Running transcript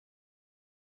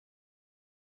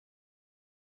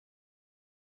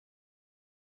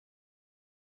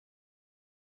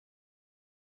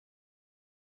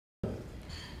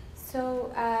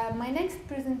My next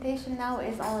presentation now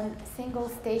is on single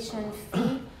station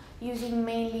fee using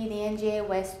mainly the NGA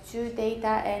West 2 data,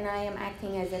 and I am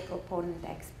acting as a proponent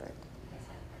expert.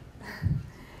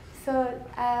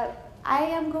 I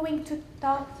am going to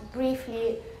talk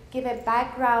briefly, give a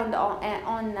background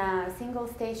on single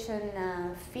station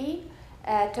fee,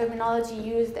 terminology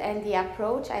used and the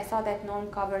approach. I saw that Norm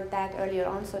covered that earlier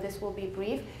on, so this will be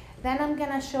brief. Then I'm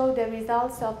going to show the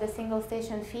results of the single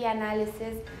station fee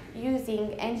analysis using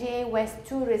NGA West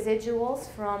 2 residuals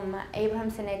from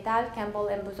Abrahamson et al., Campbell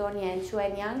and Bozonia and Chu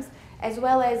and Youngs, as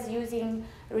well as using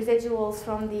residuals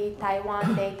from the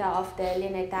Taiwan data of the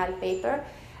Lin et al. Paper.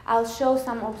 I'll show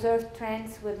some observed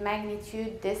trends with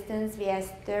magnitude, distance,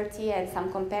 VS30, and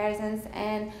some comparisons,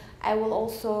 and I will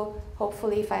also,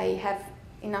 hopefully, if I have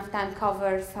enough time,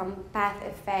 cover some path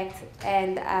effects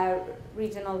and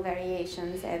regional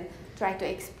variations and try to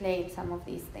explain some of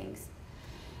these things.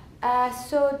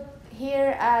 So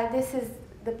here, this is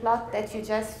the plot that you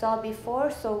just saw before.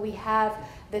 So we have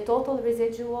the total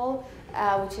residual,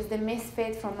 which is the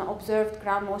misfit from observed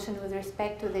ground motion with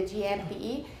respect to the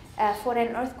GMPE for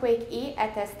an earthquake E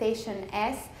at a station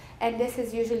S. And this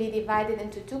is usually divided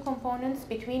into two components: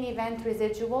 between event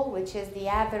residual, which is the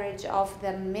average of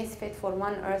the misfit for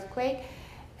one earthquake,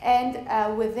 and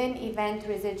within event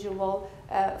residual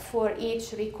for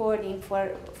each recording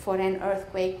for an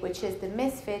earthquake, which is the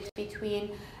misfit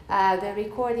between the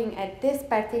recording at this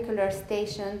particular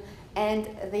station and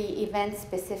the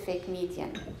event-specific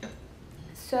median.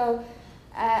 So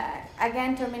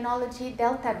again, terminology,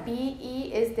 delta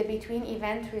BE is the between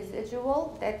event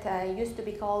residual that used to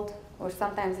be called, or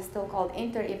sometimes is still called,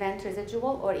 inter-event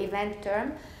residual or event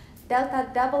term. Delta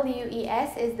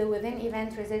WES is the within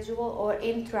event residual or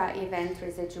intra-event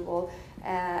residual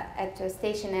at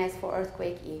station S for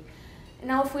earthquake E.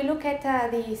 Now, if we look at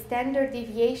the standard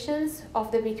deviations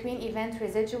of the between event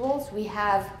residuals, we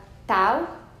have tau,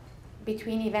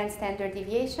 between event standard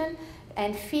deviation,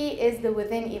 and phi is the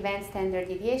within event standard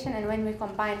deviation, and when we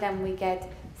combine them, we get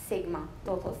sigma,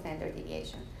 total standard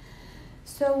deviation.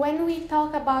 So when we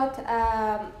talk about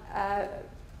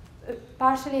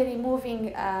partially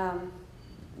removing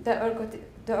the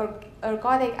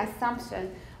ergodic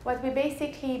assumption, what we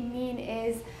basically mean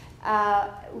is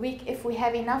if we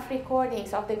have enough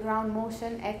recordings of the ground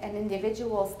motion at an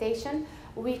individual station,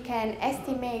 we can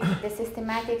estimate the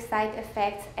systematic side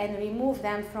effects and remove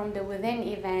them from the within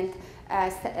event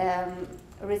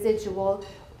residual,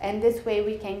 and this way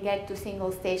we can get to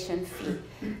single station phi.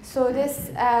 So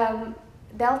this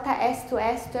delta S to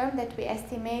S term that we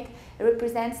estimate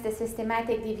represents the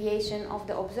systematic deviation of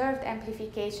the observed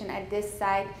amplification at this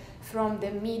site from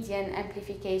the median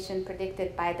amplification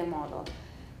predicted by the model.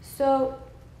 So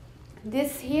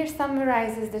this here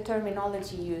summarizes the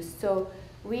terminology used. So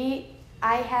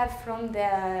I have from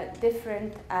the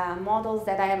different models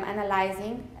that I am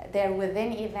analyzing, their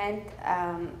within event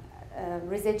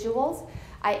residuals.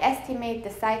 I estimate the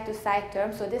site-to-site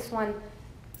term. So this one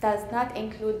does not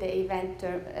include the event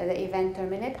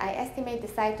term in it. I estimate the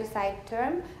site-to-site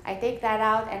term. I take that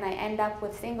out, and I end up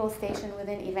with single station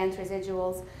within event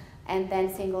residuals, and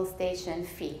then single station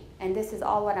phi. And this is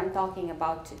all what I'm talking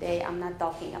about today. I'm not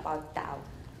talking about tau.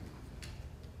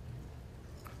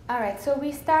 All right, so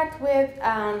we start with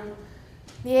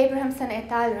the Abrahamson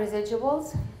et al.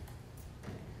 Residuals.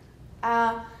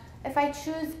 If I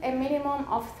choose a minimum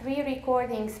of 3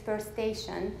 recordings per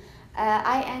station,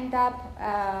 I end up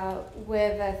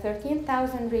with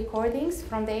 13,000 recordings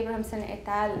from the Abrahamson et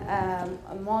al.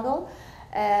 Model,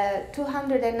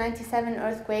 297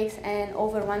 earthquakes, and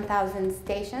over 1,000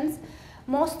 stations.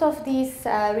 Most of these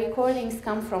recordings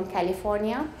come from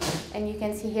California, and you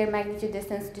can see here magnitude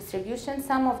distance distribution.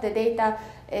 Some of the data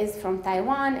is from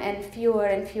Taiwan, and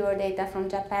fewer data from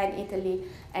Japan, Italy,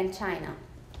 and China.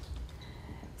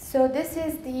 So this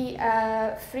is the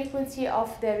frequency of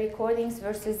the recordings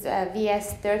versus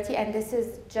VS30, and this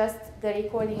is just the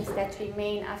recordings that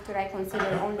remain after I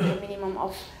consider only a minimum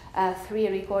of 3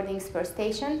 recordings per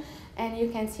station. And you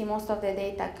can see most of the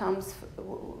data comes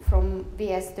from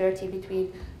VS30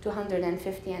 between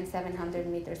 250 and 700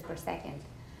 meters per second.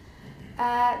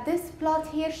 This plot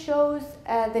here shows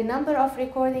the number of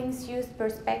recordings used per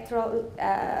spectral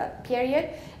period,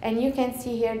 and you can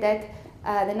see here that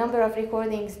the number of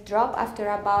recordings drop after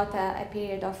about a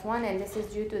period of 1, and this is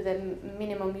due to the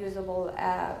minimum usable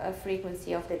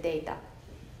frequency of the data.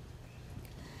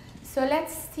 So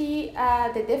let's see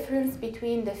the difference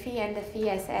between the phi and the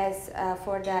phi-SS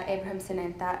for the Abrahamson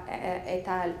et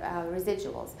al.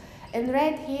 Residuals. In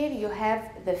red here you have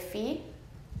the phi,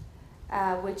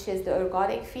 which is the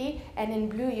ergodic phi, and in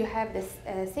blue you have this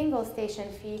single station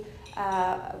phi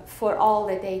for all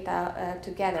the data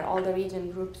together, all the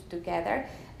region groups together.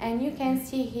 And you can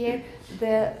see here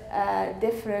the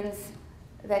difference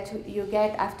that you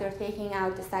get after taking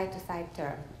out the side-to-side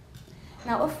term.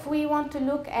 Now, if we want to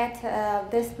look at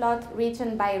this plot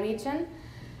region by region,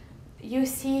 you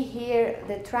see here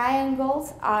the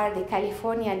triangles are the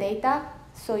California data.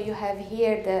 So you have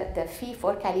here the phi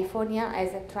for California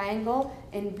as a triangle.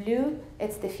 In blue,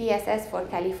 it's the phi-SS for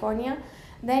California.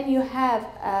 Then you have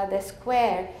the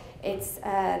square, it's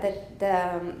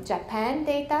the Japan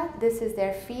data. This is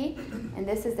their phi, and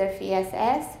this is their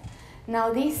phi-SS.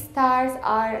 Now these stars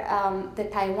are the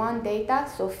Taiwan data.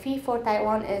 So phi for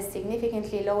Taiwan is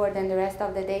significantly lower than the rest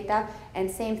of the data, and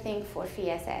same thing for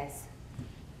phi-SS.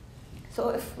 So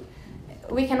if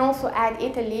we can also add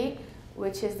Italy,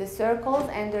 which is the circles,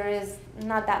 and there is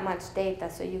not that much data,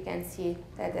 so you can see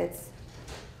that it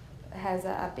has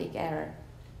a big error.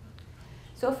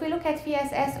 So if we look at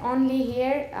phi-SS only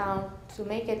here, to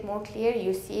make it more clear,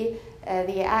 you see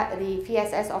the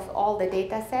phi-SS of all the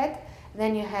data set.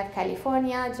 Then you have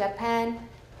California, Japan,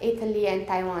 Italy, and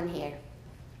Taiwan here.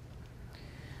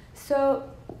 So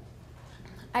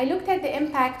I looked at the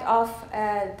impact of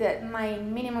my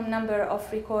minimum number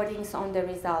of recordings on the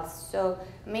results. So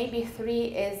maybe 3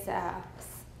 is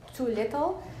too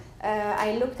little.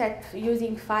 I looked at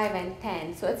using 5 and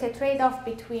 10. So it's a trade-off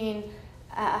between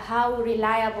how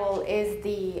reliable is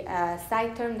the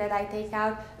side term that I take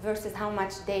out versus how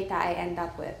much data I end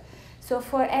up with. So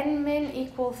for n-min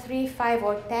equal 3, 5,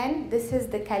 or 10, this is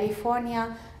the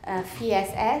California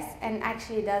phi-SS, and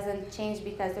actually doesn't change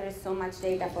because there is so much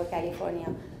data for California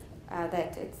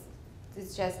that it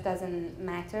just doesn't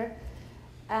matter.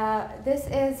 This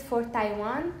is for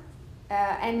Taiwan,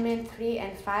 n-min 3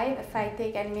 and 5. If I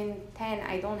take n-min 10,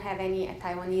 I don't have any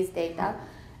Taiwanese data.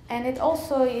 And it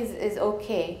also is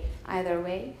okay either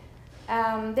way.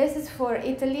 This is for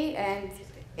Italy, and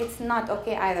it's not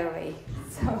okay either way,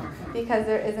 so because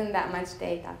there isn't that much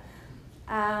data.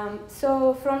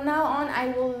 So from now on, I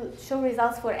will show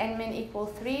results for n-min equal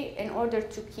 3 in order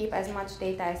to keep as much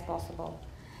data as possible.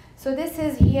 So this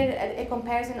is here a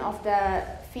comparison of the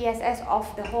phi-SS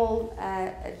of the whole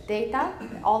data,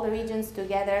 all the regions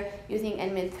together, using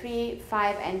n-min 3,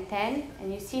 5, and 10.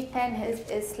 And you see 10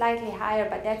 is slightly higher,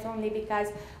 but that's only because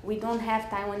we don't have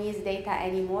Taiwanese data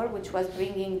anymore, which was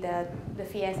bringing the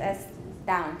phi-SS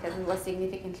down because it was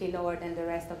significantly lower than the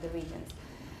rest of the regions.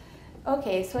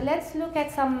 Okay, so let's look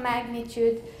at some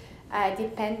magnitude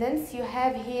dependence. You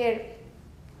have here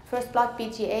first plot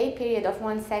PGA, period of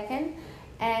 1 second,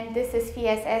 and this is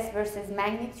phi-SS versus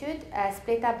magnitude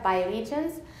split up by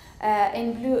regions.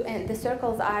 In blue, and the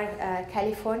circles are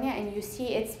California, and you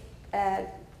see it's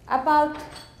about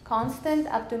constant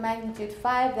up to magnitude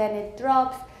 5, then it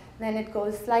drops, then it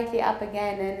goes slightly up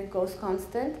again, and it goes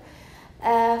constant.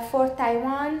 For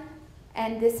Taiwan,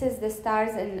 and this is the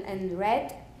stars in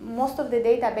red, most of the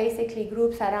data basically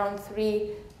groups around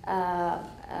 3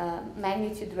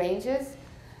 magnitude ranges.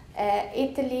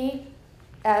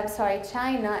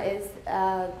 China is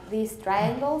these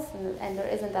triangles, and there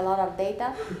isn't a lot of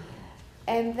data.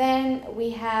 And then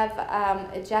we have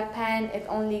Japan, it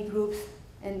only groups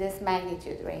in this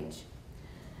magnitude range.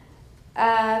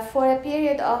 For a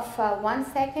period of 1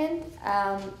 second,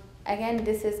 again,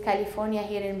 this is California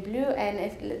here in blue, and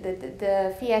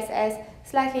the phi-SS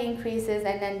slightly increases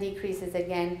and then decreases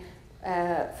again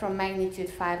from magnitude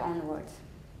 5 onwards.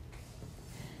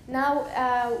 Now,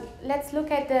 let's look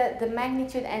at the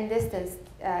magnitude and distance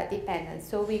dependence.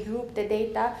 So we group the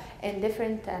data in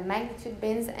different magnitude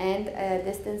bins and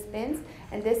distance bins,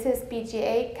 and this is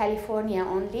PGA, California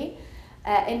only.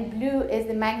 In blue is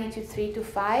the magnitude 3 to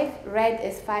 5, red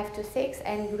is 5 to 6,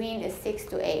 and green is 6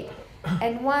 to 8.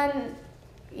 And one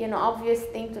obvious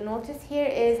thing to notice here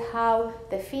is how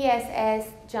the phi-SS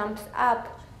jumps up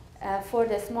for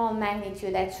the small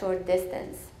magnitude at short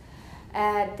distance.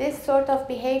 This sort of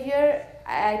behavior,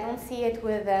 I don't see it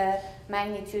with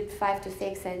magnitude 5 to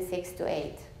 6 and 6 to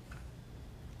 8.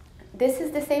 This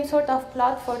is the same sort of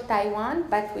plot for Taiwan,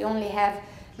 but we only have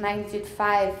magnitude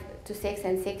 5 to 6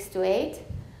 and 6 to 8.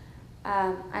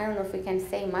 I don't know if we can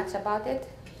say much about it.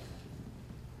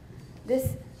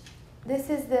 This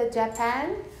is the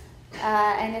Japan,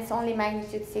 and it's only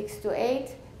magnitude 6 to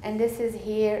 8. And this is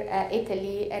here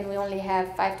Italy, and we only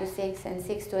have 5 to 6 and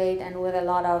 6 to 8, and with a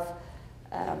lot of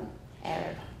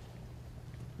error.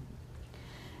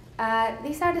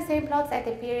 These are the same plots at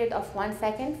a period of 1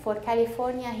 second. For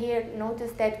California here,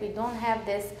 notice that we don't have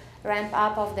this ramp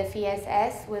up of the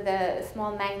phi-SS with a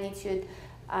small magnitude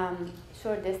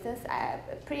short distance.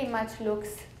 Pretty much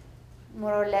looks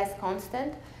more or less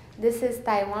constant. This is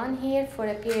Taiwan here for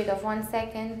a period of 1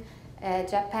 second,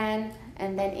 Japan,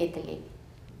 and then Italy.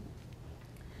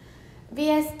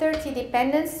 VS30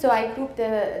 dependence, so I grouped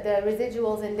the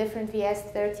residuals in different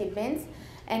VS30 bins,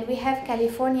 and we have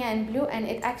California in blue, and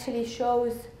it actually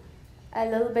shows a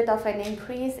little bit of an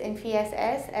increase in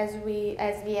VSS as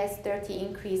VS30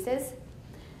 increases.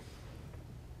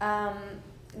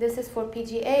 This is for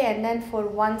PGA, and then for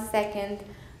 1 second,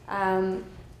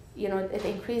 you know, it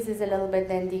increases a little bit,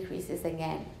 then decreases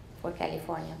again for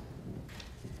California.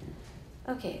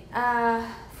 Okay,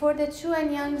 for the Chu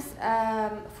and Young's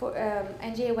for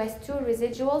NJ West 2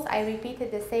 residuals, I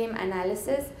repeated the same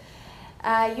analysis.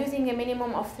 Using a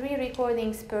minimum of 3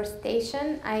 recordings per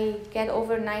station, I get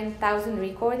over 9,000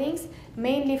 recordings,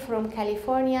 mainly from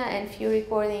California, and few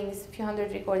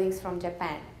hundred recordings from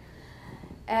Japan.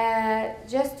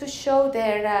 Just to show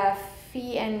their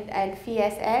phi and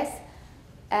VSS,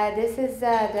 this is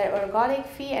the organic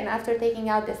phi, and after taking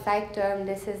out the side term,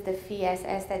 this is the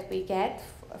VSS that we get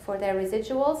for their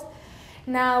residuals.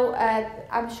 Now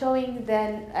I'm showing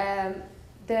then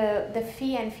the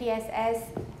phi and VSS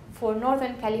for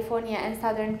Northern California and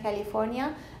Southern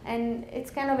California, and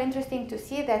it's kind of interesting to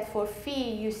see that for phi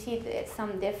you see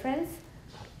some difference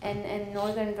in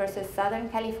Northern versus Southern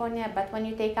California, but when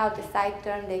you take out the side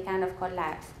term, they kind of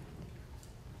collapse.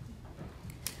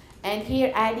 And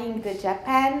here adding the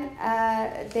Japan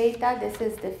data, this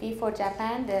is the phi for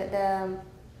Japan, the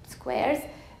squares,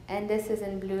 and this is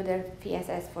in blue, the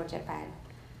VSS for Japan.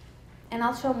 And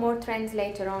I'll show more trends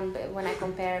later on when I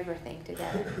compare everything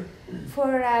together.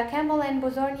 For Campbell and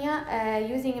Bosornia,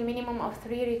 using a minimum of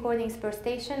 3 recordings per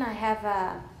station, I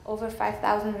have over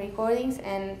 5,000 recordings,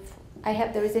 and I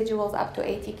have the residuals up to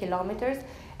 80 kilometers,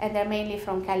 and they're mainly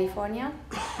from California.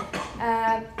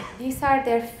 These are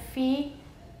their phi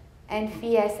and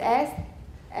VSS,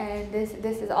 and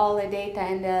this is all the data,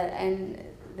 and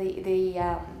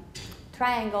the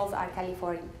triangles are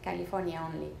California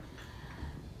only.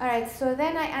 All right, so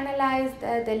then I analyzed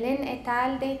the Lin et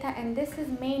al. Data, and this is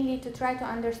mainly to try to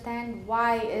understand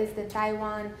why is the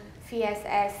Taiwan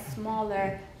VSS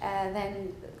smaller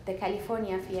than the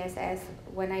California VSS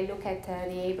when I look at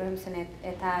the Abrahamson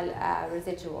et al.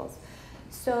 Residuals.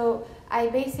 So I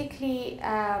basically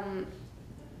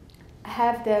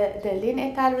have the Lin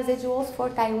et al. Residuals for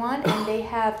Taiwan, and they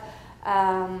have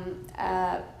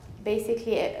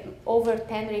basically over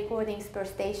 10 recordings per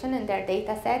station in their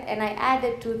data set, and I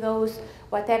added to those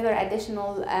whatever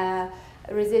additional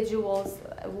residuals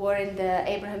were in the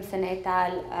Abrahamson et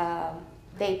al.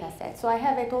 Data set. So I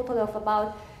have a total of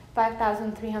about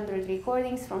 5,300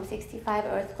 recordings from 65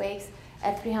 earthquakes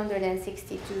at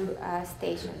 362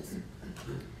 stations.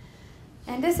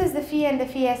 And this is the phi and the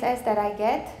VSS that I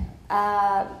get.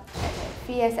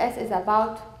 VSS is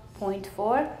about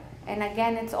 0.4. And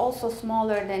again, it's also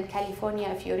smaller than California.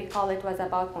 If you recall, it was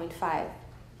about 0.5.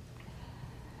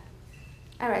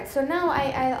 All right, so now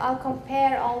I'll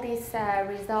compare all these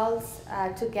results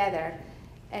together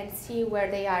and see where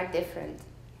they are different.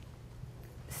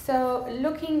 So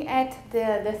looking at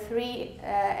the 3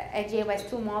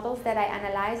 NGOS2 models that I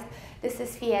analyzed, this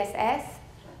is VSS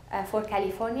for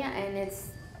California, and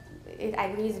it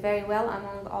agrees very well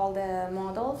among all the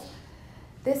models.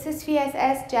 This is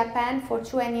VSS Japan for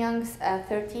Chu and Young's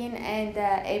 13 and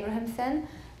Abrahamson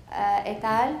et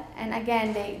al. And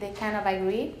again, they kind of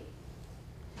agree.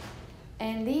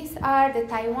 And these are the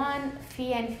Taiwan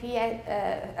phi and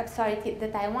the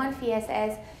Taiwan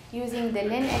VSS using the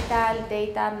Lin et al.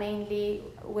 Data mainly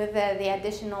with the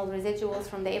additional residuals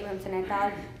from the Abrahamson et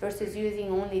al. Versus using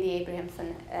only the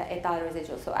Abrahamson et al.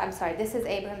 Residuals. So I'm sorry, this is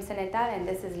Abrahamson et al. And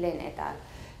this is Lin et al.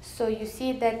 So you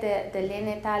see that the Lin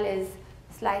et al. Is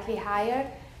slightly higher.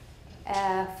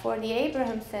 For the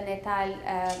Abrahamson et al.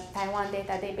 Taiwan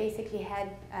data, they basically had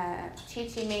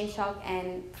Chi-Chi main shock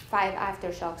and 5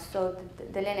 aftershocks, so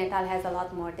the Lin et al. Has a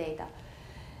lot more data.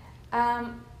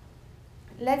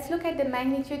 Let's look at the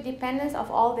magnitude dependence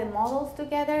of all the models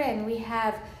together, and we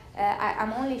have,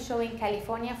 I'm only showing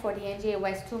California for the NGA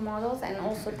West 2 models and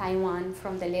also Taiwan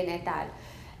from the Lin et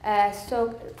al.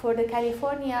 So for the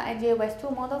California NGA West 2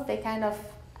 models, they kind of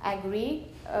agree,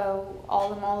 all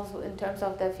the models in terms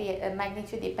of the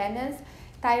magnitude dependence.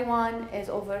 Taiwan is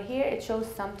over here, it shows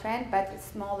some trend, but it's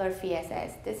smaller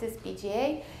VSS. This is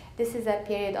PGA, this is a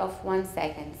period of 1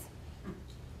 second.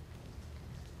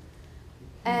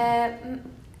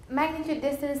 Magnitude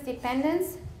distance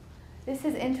dependence, this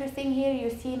is interesting here, you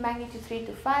see magnitude 3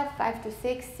 to 5, 5 to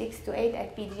 6, 6 to 8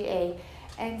 at PGA.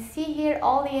 And see here,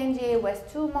 all the NGA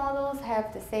West 2 models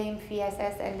have the same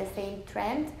VSS and the same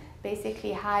trend.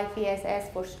 Basically high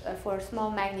VSS for small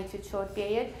magnitude short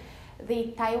period.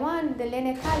 The Taiwan, the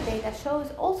Linetal data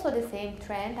shows also the same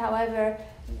trend. However,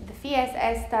 the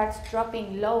VSS starts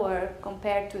dropping lower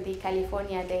compared to the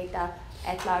California data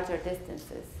at larger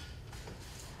distances.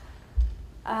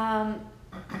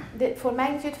 For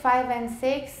magnitude 5 and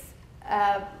 6,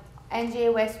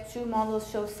 NGA West 2 models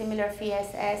show similar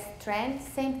VSS trends,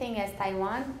 same thing as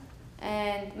Taiwan,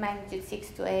 and magnitude 6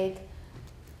 to 8,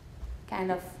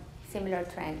 kind of similar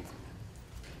trend.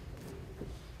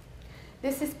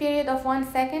 This is period of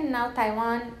 1 second. Now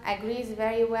Taiwan agrees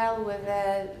very well with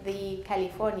the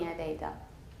California data.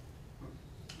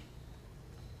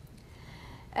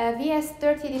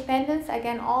 VS30 dependence,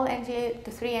 again, all the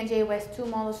 3 NGA West 2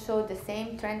 models showed the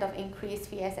same trend of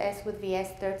increased VSS with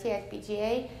VS30 at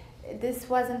PGA. This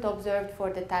wasn't observed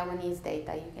for the Taiwanese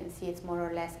data. You can see it's more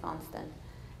or less constant.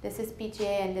 This is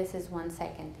PGA and this is 1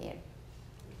 second here.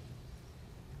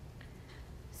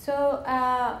 So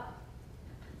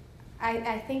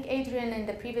I think Adrian in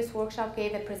the previous workshop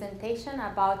gave a presentation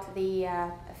about the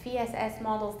VSS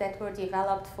models that were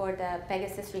developed for the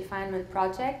Pegasus refinement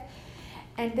project.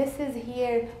 And this is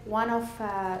here one of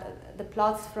the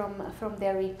plots from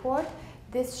their report.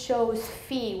 This shows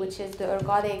phi, which is the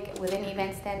ergodic within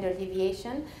event standard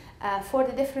deviation, for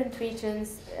the different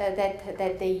regions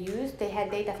that they used. They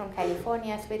had data from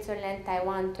California, Switzerland,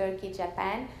 Taiwan, Turkey,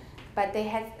 Japan, but they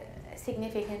had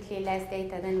significantly less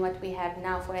data than what we have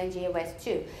now for NGA West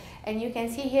 2. And you can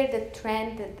see here the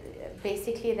trend,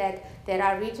 basically that there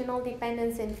are regional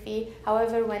dependence in phi.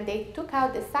 However, when they took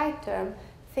out the side term,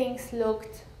 things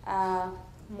looked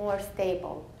more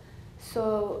stable.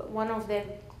 So one of their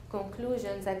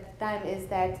conclusions at the time is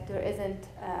that there isn't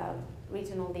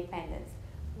regional dependence,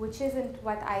 which isn't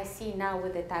what I see now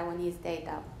with the Taiwanese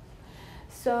data.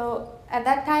 So at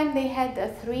that time they had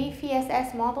 3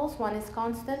 VSS models. One is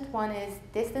constant, one is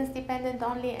distance dependent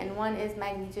only, and one is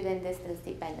magnitude and distance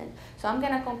dependent. So I'm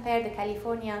going to compare the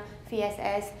California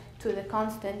VSS to the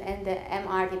constant and the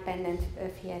MR dependent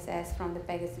VSS from the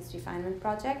Pegasus refinement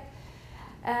project.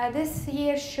 This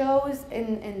here shows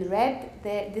in red,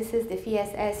 this is the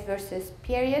VSS versus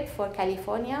period for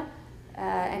California,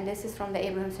 and this is from the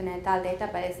Abrahamson et al. Data,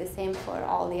 but it's the same for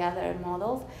all the other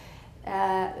models.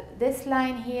 This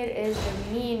line here is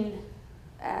the mean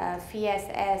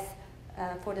VSS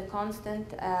for the constant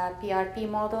PRP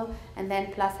model, and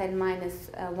then plus and minus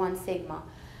 1 sigma.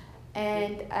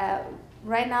 And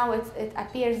right now it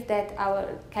appears that our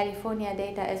California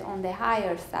data is on the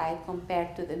higher side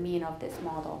compared to the mean of this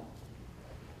model.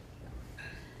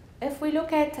 If we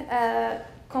look at,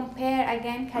 compare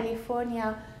again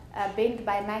California binned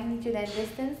by magnitude and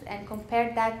distance and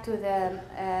compare that to the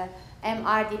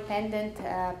MR-dependent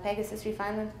Pegasus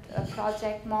refinement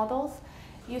project models,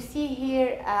 you see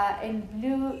here in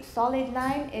blue solid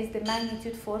line is the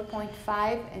magnitude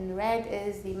 4.5, in red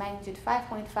is the magnitude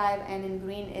 5.5, and in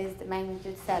green is the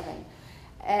magnitude 7.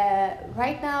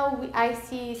 Right now I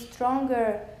see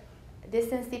stronger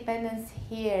distance dependence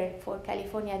here for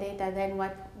California data than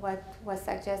what was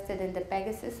suggested in the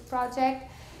Pegasus project.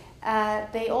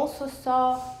 They also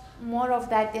saw more of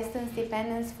that distance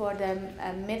dependence for the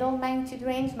middle magnitude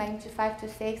range, magnitude 5 to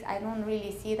 6. I don't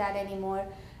really see that anymore,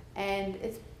 and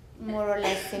it's more or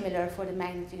less similar for the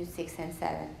magnitude 6 and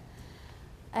 7.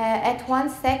 At 1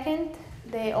 second,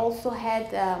 they also had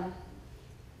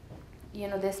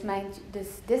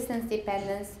this distance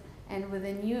dependence, and with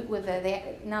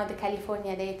now the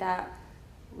California data,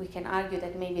 we can argue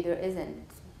that maybe there isn't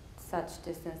such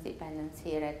distance dependence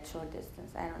here at short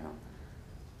distance. I don't know.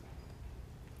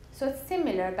 So it's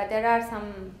similar, but there are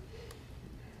some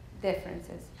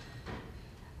differences.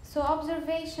 So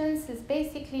observations is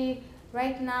basically,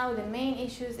 right now the main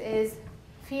issues is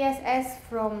VSS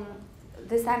from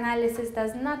this analysis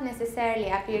does not necessarily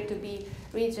appear to be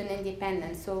region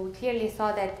independent. So we clearly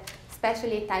saw that,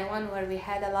 especially Taiwan, where we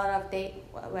had a lot of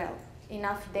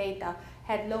enough data,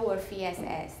 had lower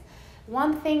VSS.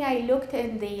 One thing I looked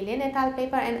in the Lin et al.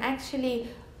 Paper, and actually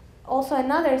also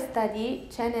another study,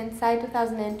 Chen and Tsai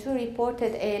 2002,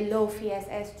 reported a low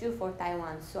VSS too for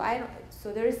Taiwan.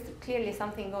 So there is clearly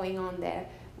something going on there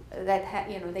that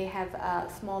they have a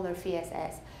smaller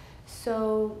VSS.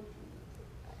 So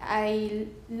I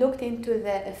looked into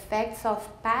the effects of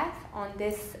path on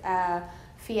this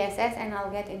VSS, and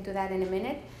I'll get into that in a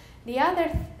minute. The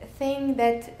other thing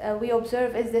that we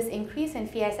observe is this increase in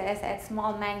VSS at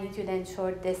small magnitude and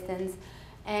short distance,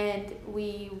 and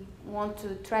we want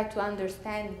to try to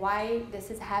understand why this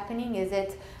is happening. Is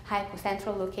it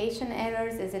hypocentral location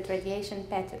errors? Is it radiation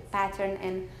pattern?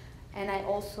 And I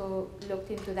also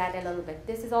looked into that a little bit.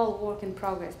 This is all work in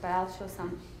progress, but I'll show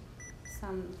some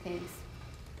things.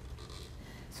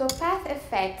 So path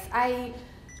effects, I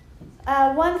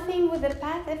One thing with the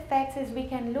path effects is we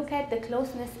can look at the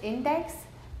closeness index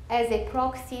as a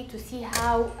proxy to see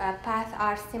how paths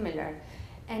are similar.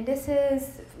 And this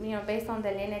is, based on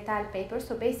the Lin et al. Paper.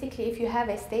 So basically, if you have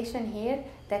a station here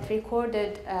that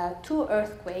recorded 2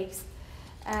 earthquakes,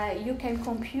 you can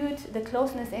compute the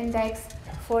closeness index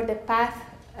for the path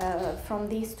from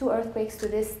these 2 earthquakes to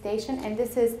this station, and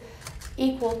this is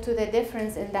equal to the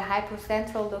difference in the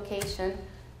hypercentral location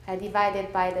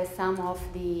divided by the sum of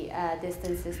the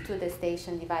distances to the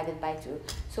station divided by 2.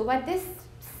 So what this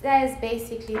says,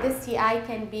 basically, this CI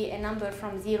can be a number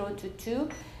from 0 to 2.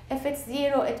 If it's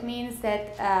 0, it means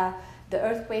that the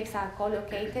earthquakes are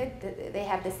co-located, they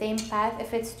have the same path.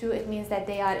 If it's 2, it means that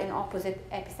they are in opposite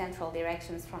epicentral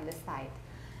directions from the site.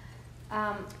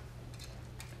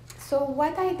 So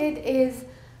what I did is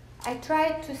I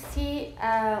tried to see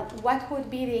what would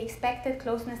be the expected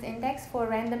closeness index for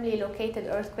randomly located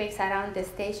earthquakes around the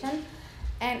station.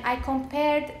 And I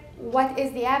compared what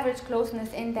is the average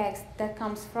closeness index that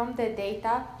comes from the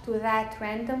data to that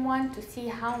random one to see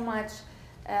how much,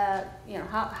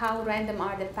 how random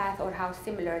are the path or how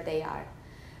similar they are.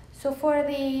 So for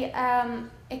the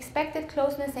expected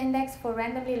closeness index for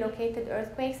randomly located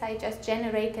earthquakes, I just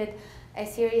generated a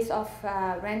series of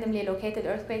randomly located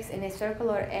earthquakes in a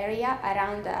circular area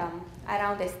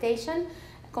around the station,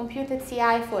 computed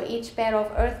CI for each pair of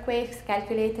earthquakes,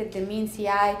 calculated the mean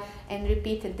CI, and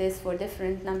repeated this for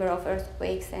different number of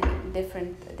earthquakes and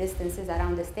different distances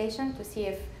around the station to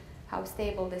see how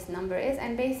stable this number is.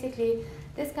 And basically,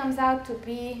 this comes out to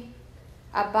be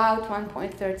about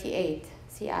 1.38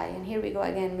 CI. And here we go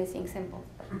again, missing symbols.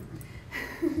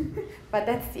 But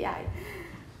that's CI.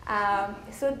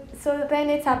 So then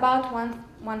it's about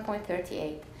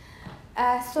 1.38.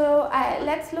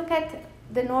 Let's look at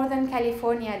the Northern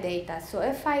California data. So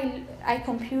if I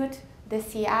compute the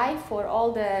CI for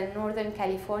all the Northern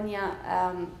California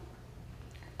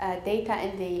data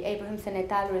in the Abrahamson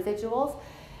et al. Residuals,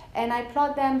 and I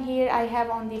plot them here, I have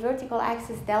on the vertical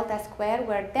axis delta square,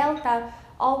 where delta,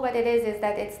 all what it is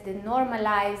that it's the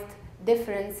normalized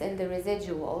difference in the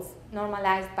residuals,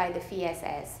 normalized by the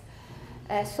phi-SS.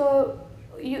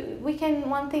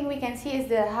 One thing we can see is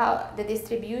the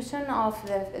distribution of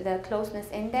the closeness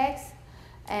index,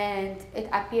 and it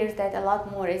appears that a lot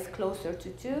more is closer to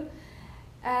 2.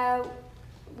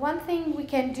 One thing we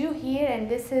can do here, and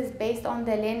this is based on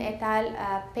the Lin et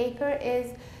al. Paper,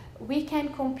 is we can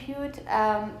compute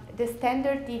the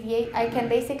standard deviation. I can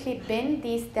basically bin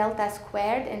these delta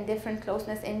squared in different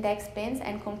closeness index bins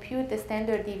and compute the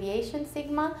standard deviation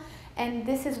sigma. And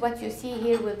this is what you see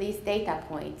here with these data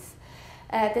points.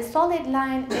 The solid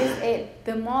line is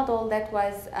the model that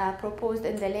was proposed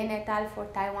in the Lin et al. For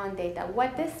Taiwan data.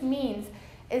 What this means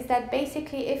is that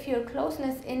basically if your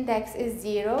closeness index is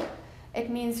 0, it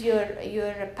means your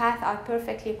paths are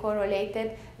perfectly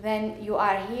correlated, then you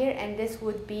are here, and this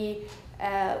would be,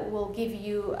 will give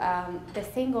you the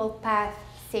single path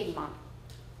sigma.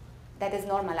 That is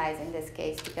normalized in this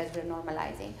case because we're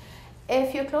normalizing.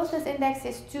 If your closeness index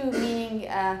is 2, meaning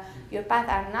your paths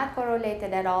are not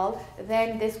correlated at all,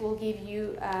 then this will give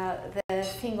you the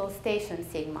single station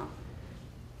sigma.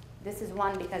 This is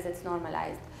 1 because it's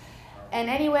normalized. And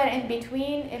anywhere in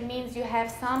between, it means you have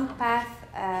some path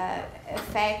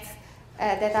effects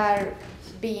that are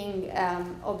being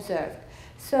observed.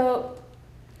 So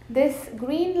this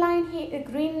green line here,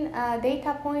 green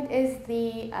data point is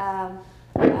the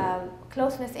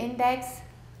closeness index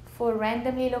for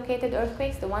randomly located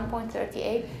earthquakes, the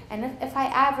 1.38, and if I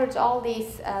average all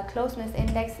these closeness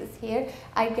indexes here,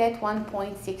 I get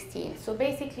 1.16. So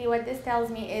basically what this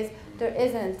tells me is there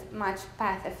isn't much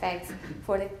path effects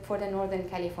for the Northern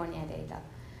California data.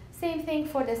 Same thing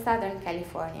for the Southern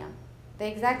California. The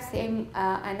exact same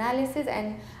analysis,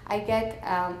 and I get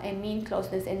a mean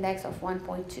closeness index of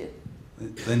 1.2.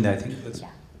 Linda, I think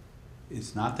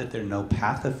it's not that there are no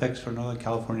path effects for Northern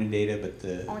California data, but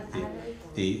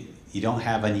you don't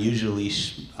have unusually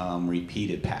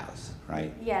repeated paths,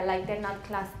 right? Yeah, like they're not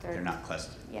clustered. They're not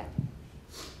clustered. Yeah.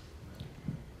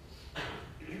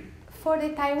 For the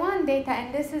Taiwan data,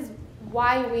 and this is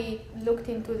why we looked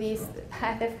into these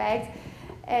path effects,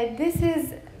 this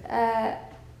is,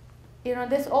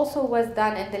 this also was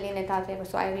done in the Lin et al. Paper,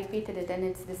 so I repeated it, and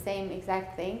it's the same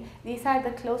exact thing. These are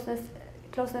the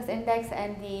closeness index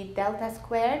and the delta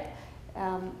squared,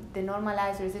 the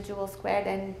normalized residual squared,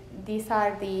 and these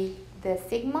are the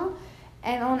sigma.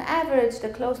 And on average, the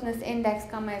closeness index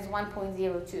comes as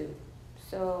 1.02.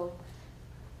 So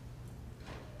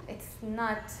it's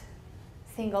not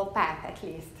single path, at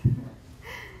least.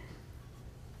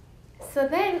 So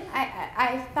then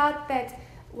I thought that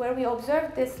where we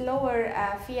observed this lower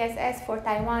VSS for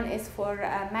Taiwan is for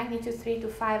magnitude 3 to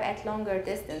 5 at longer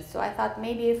distance. So I thought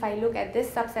maybe if I look at this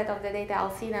subset of the data,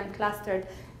 I'll see them clustered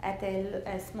at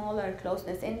a smaller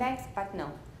closeness index, but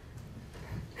no.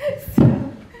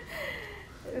 So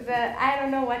I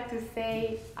don't know what to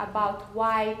say about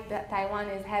why Taiwan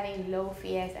is having low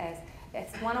VSS.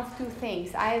 It's one of two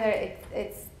things. Either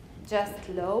it's just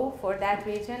low for that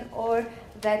region, or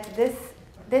that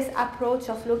this approach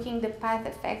of looking the path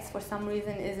effects for some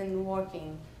reason isn't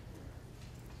working.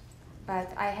 But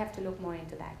I have to look more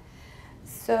into that.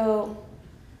 So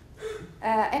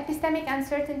epistemic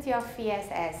uncertainty of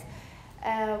VSS.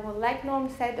 Well, like Norm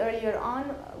said earlier on,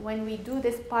 when we do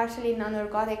this partially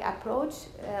non-ergodic approach,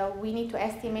 we need to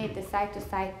estimate the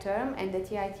side-to-side term, and the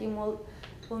TI team will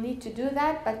need to do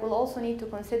that, but we'll also need to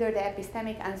consider the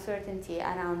epistemic uncertainty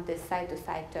around this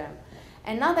side-to-side term.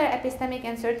 Another epistemic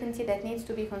uncertainty that needs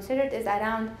to be considered is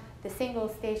around the single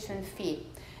station phi.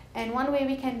 And one way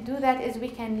we can do that is we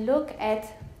can look at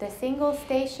the single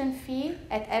station phi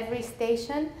at every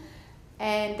station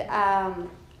and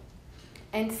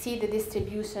see the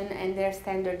distribution and their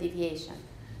standard deviation.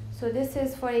 So this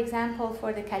is, for example,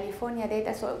 for the California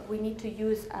data, so we need to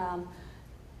use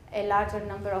a larger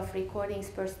number of recordings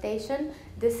per station.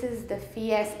 This is the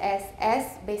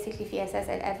VSSS, basically VSS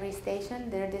at every station,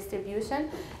 their distribution.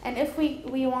 And if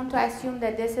we want to assume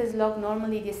that this is log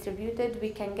normally distributed, we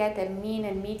can get a mean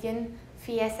and median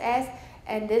VSS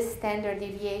and this standard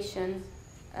deviation,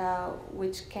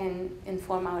 which can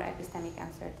inform our epistemic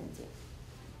uncertainty.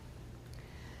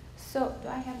 So, do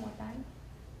I have more time?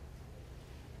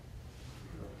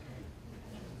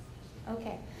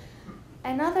 Okay.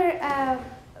 Another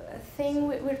thing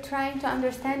we're trying to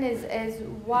understand is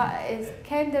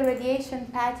can the radiation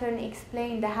pattern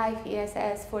explain the high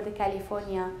VSS for the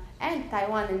California and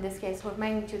Taiwan in this case for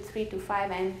magnitude 3 to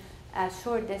 5 and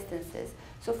short distances.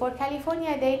 So for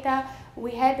California data,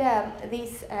 we had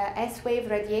these S-wave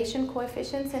radiation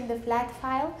coefficients in the flat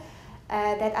file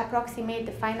that approximate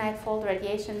the finite fold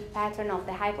radiation pattern of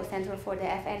the hypocentral for the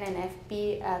FN and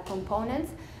FP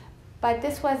components. But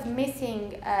this was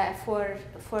missing for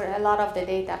a lot of the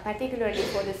data, particularly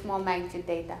for the small magnitude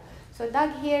data. So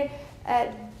Doug here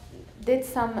did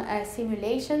some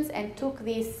simulations and took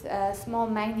these small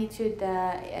magnitude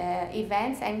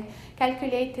events and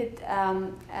calculated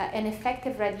an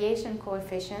effective radiation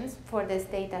coefficients for this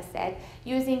data set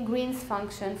using Green's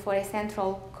function for a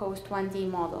central coast 1D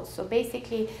model. So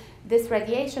basically, this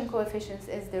radiation coefficient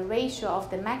is the ratio of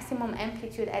the maximum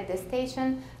amplitude at the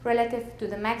station relative to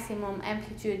the maximum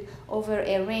amplitude over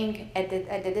a ring at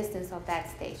the distance of that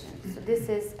station. So this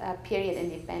is period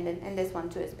independent, and this one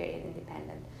too is period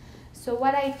independent. So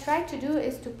what I tried to do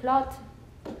is to plot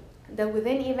the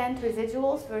within event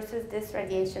residuals versus this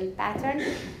radiation pattern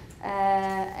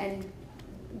and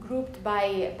grouped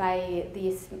by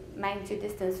these magnitude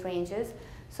distance ranges.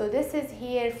 So this is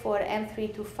here for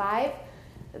M3 to 5.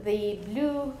 The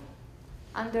blue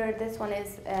under this one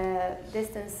is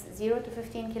distance 0 to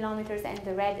 15 kilometers, and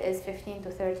the red is 15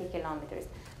 to 30 kilometers.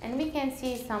 And we can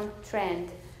see some trend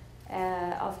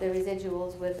of the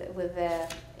residuals with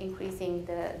increasing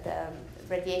the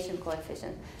radiation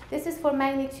coefficient. This is for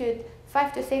magnitude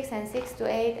 5 to 6 and 6 to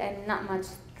 8, and not much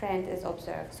trend is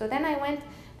observed. So then I went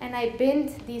and I binned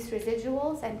these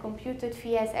residuals and computed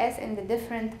VSS in the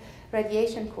different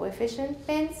radiation coefficient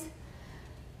bins.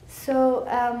 So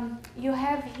you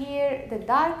have here the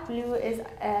dark blue is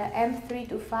M3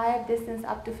 to 5, distance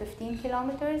up to 15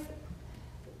 kilometers.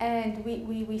 And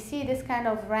we see this kind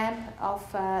of ramp of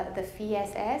the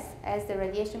VSS as the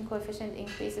radiation coefficient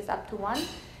increases up to 1.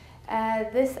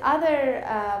 This other,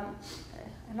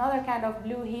 another kind of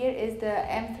blue here is the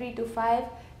M3 to 5,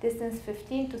 distance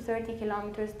 15 to 30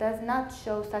 kilometers, does not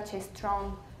show such a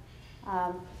strong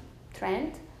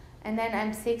trend. And then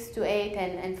M6 to 8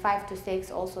 and 5 to 6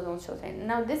 also don't show trend.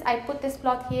 Now this, I put this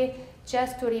plot here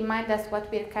just to remind us what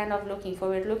we're kind of looking for.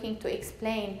 We're looking to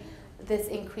explain this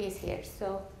increase here.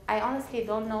 So I honestly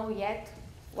don't know yet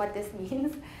what this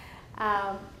means.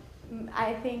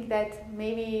 I think that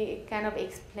maybe it kind of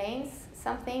explains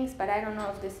some things, but I don't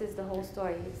know if this is the whole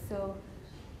story. So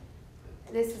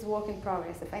this is work in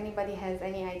progress. If anybody has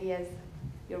any ideas,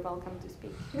 you're welcome to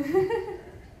speak.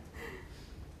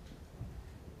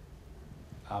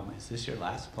 Is this your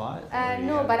last plot?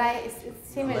 No, but it's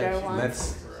similar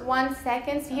ones. 1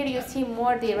 second. Here you see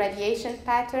more the radiation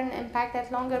pattern impact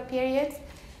at longer periods.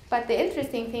 But the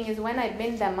interesting thing is when I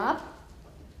bin them up,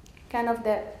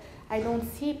 I don't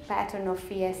see pattern of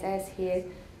VSS here,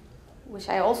 which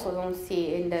I also don't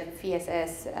see in the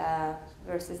VSS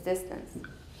versus distance.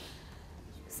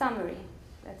 Summary,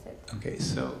 that's it. Okay,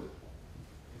 so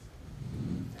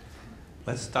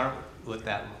Let's start with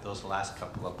those last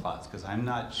couple of plots, because I'm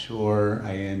not sure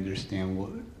I understand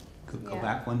what. Go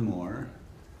back one more.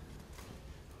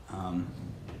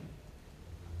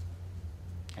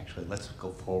 Actually, let's go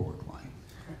forward one.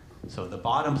 So the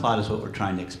bottom plot is what we're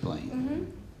trying to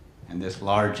explain, and this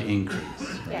large increase,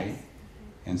 right? Yes.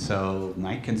 And so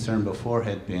my concern before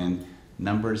had been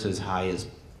numbers as high as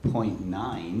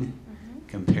 0.9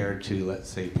 compared to, let's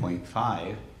say,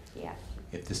 0.5. Yeah.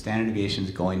 If the standard deviation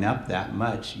is going up that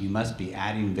much, you must be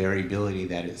adding variability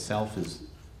that itself is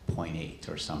 0.8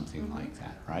 or something like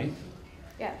that, right?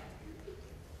 Yeah.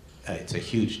 It's a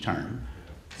huge term.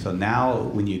 So now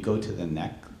when you go to the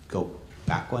go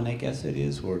back one, I guess it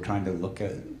is, we're trying to look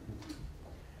at,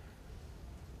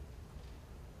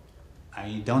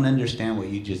 I don't understand what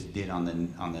you just did on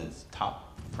the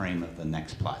top frame of the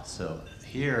next plot. So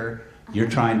here, you're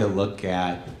trying to look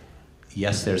at,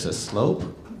 yes, there's a slope,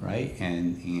 right?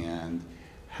 And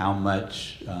how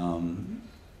much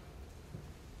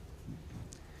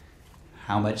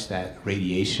that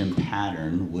radiation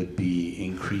pattern would be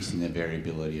increasing the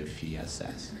variability of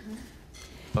phi-SS.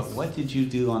 But what did you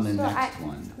do on the next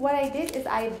one? What I did is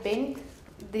I binned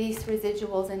these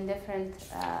residuals in different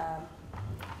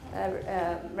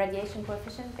radiation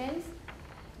coefficient bins,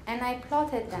 and I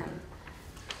plotted them.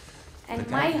 And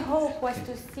my hope was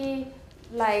to see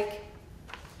like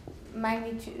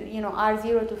magnitude,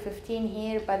 R0 to 15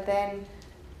 here, but then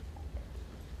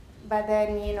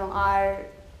R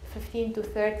 15 to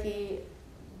 30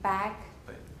 back.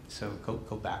 So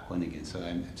go back one again. So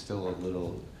I'm still a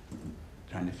little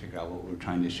trying to figure out what we're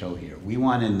trying to show here. We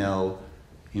want to know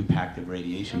impact of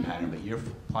radiation pattern, but you're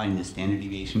applying the standard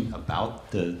deviation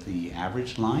about the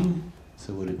average line?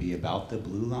 So would it be about the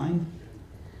blue line?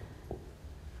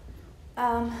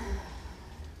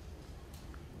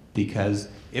 Because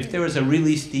if there was a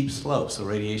really steep slope, so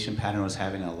radiation pattern was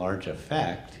having a large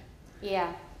effect,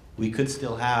 yeah, we could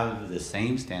still have the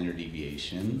same standard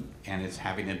deviation and it's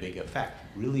having a big effect.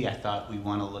 Really, I thought we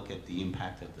want to look at the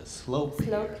impact of the slope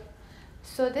here.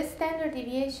 So this standard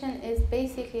deviation is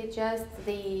basically just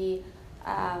the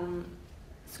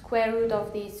square root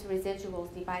of these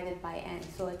residuals divided by n.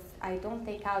 So I don't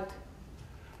take out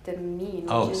the mean.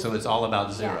 Oh, so it's all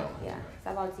about 0. Yeah, it's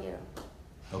about 0.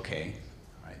 Okay,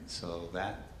 all right, so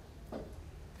that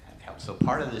helps. So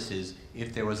part of this is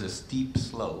if there was a steep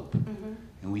slope,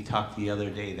 and we talked the other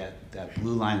day that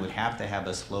blue line would have to have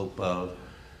a slope of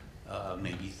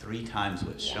maybe 3 times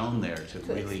what's shown there to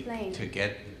really explain. to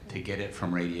get it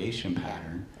from radiation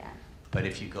pattern. Yeah. But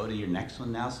if you go to your next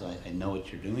one now, so I know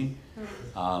what you're doing,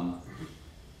 on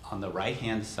the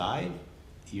right-hand side,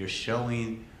 you're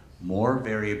showing more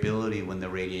variability when the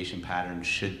radiation pattern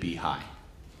should be high.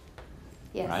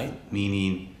 Yes. Right?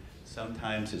 Meaning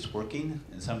sometimes it's working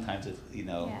and sometimes it's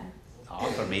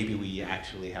off, or maybe we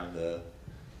actually have the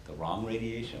wrong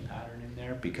radiation pattern in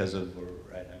there because of,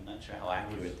 I'm not sure how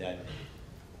accurate that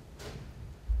is.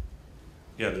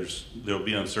 Yeah, there'll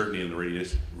be uncertainty in the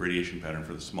radiation pattern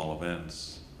for the small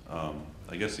events.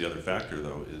 I guess the other factor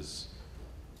though is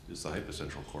the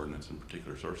hypocentral coordinates in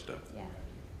particular source depth. Yeah.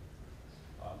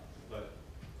 But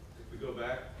if we go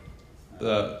back,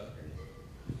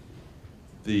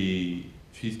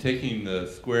 she's taking the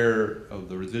square of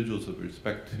the residuals with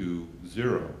respect to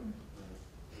 0.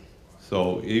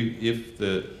 So if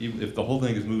the whole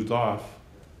thing is moved off,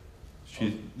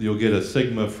 you'll get a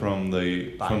sigma from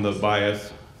the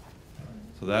bias.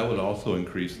 So that would also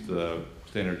increase the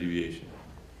standard deviation.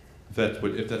 If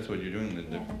that's what you're doing,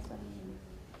 then Yeah, that's what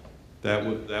I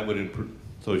mean. that would improve.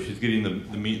 So she's getting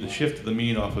the shift of the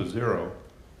mean off of 0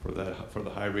 for the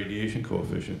high radiation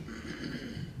coefficient.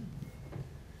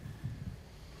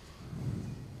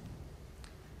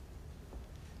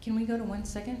 Can we go to 1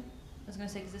 second? I was going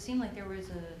to say, because it seemed like there was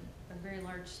a very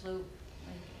large slope,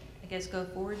 like, I guess go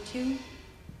forward to,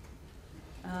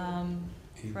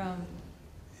 from...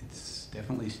 It's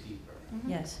definitely steeper.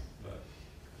 Yes.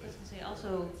 I was going to say,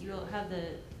 also, you'll have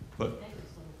the...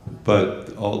 But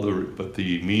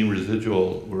the mean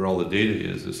residual where all the data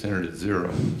is centered at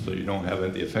 0, so you don't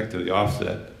have the effect of the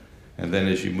offset. And then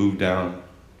as you move down,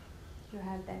 You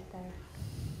have that there.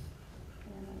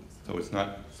 so it's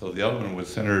not. So the other one was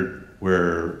centered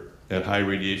where at high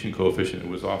radiation coefficient it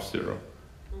was off 0,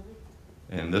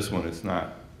 and this one it's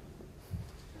not.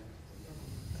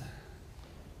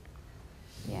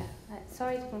 Yeah.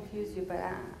 Sorry to confuse you, but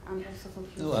I'm also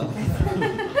confused. Well,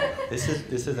 this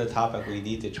is a topic we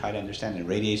need to try to understand. And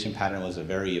radiation pattern was a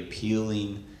very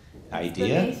appealing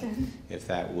idea, if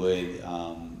that would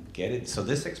get it. So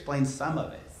this explains some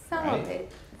of it. Some right? of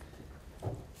it.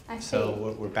 I see.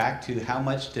 So we're back to how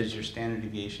much does your standard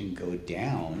deviation go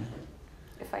down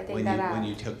if I take when that you, out. when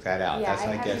you took that out. Yeah, That's,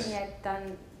 I I haven't guess. yet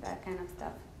done that kind of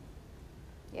stuff.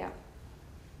 Yeah.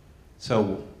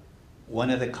 So one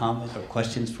of the comments or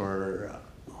questions for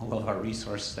all of our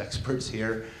resource experts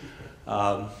here,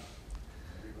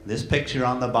 this picture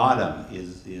on the bottom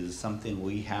is something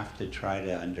we have to try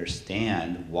to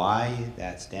understand why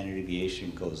that standard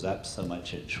deviation goes up so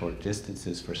much at short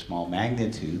distances for small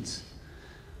magnitudes.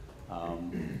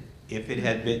 If it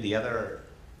had been, the other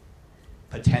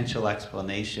potential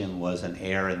explanation was an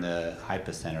error in the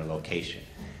hypocenter location,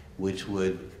 which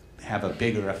would have a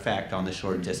bigger effect on the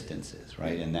short distances,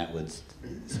 right? And that would,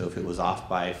 so if it was off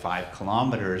by 5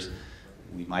 kilometers,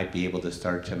 we might be able to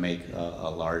start to make a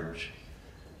large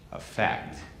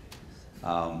effect.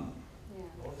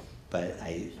 But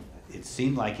it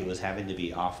seemed like it was having to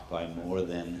be off by more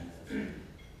than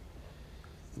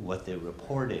what the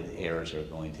reported errors are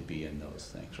going to be in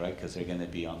those things, right? Because they're going to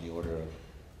be on the order of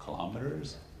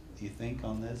kilometers, do you think,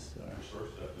 on this? Or?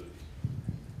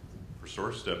 For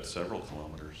source depth, several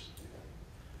kilometers.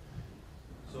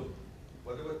 So,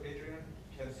 what about Adrian?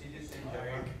 Can see this in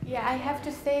Japan? Yeah, I have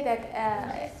to say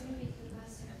that,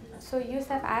 so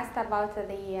Yusuf asked about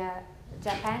the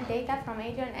Japan data from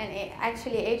Adrian, and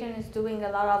actually Adrian is doing a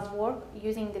lot of work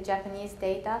using the Japanese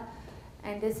data,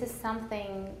 and this is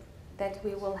something that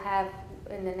we will have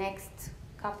in the next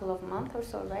couple of months or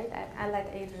so, right? I'll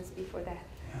let Adrian speak for that.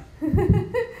 Yeah.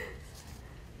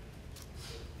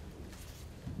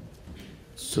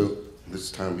 So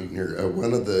this time being here,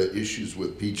 one of the issues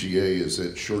with PGA is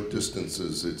at short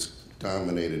distances, it's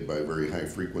dominated by very high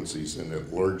frequencies, and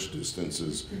at large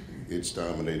distances, it's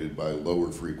dominated by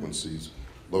lower frequencies.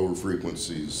 Lower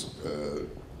frequencies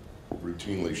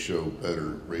routinely show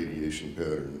better radiation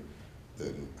pattern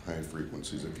than high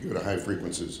frequencies. If you go to high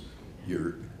frequencies,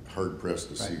 you're hard pressed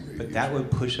to see radiation. But that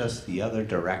would push us the other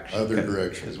direction. Other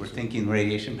direction. Because we're thinking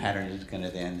radiation pattern is going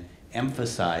to then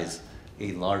emphasize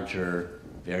a larger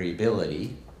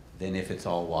variability than if it's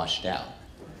all washed out.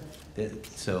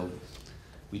 So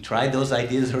we tried those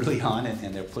ideas early on,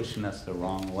 and they're pushing us the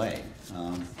wrong way.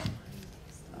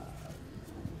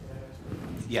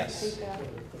 Yes.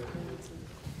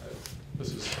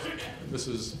 This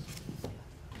is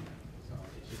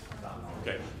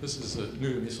okay. This is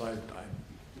new to me, so I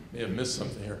may have missed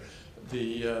something here.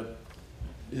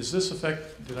 Is this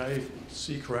effect? Did I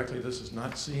see correctly? This is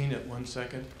not seen at 1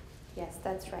 second. Yes,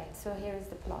 that's right. So here is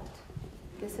the plot.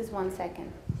 This is 1 second,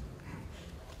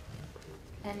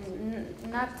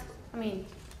 and not. I mean.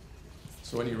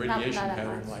 So any radiation not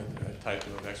pattern like that type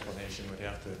of explanation would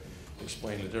have to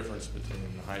explain the difference between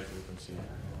the high frequency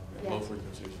and low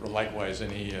frequencies, or likewise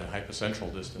any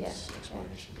hypocentral distance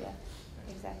explanation. Yeah,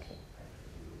 exactly.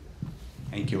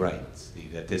 I think you're right,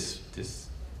 Steve, that this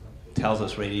tells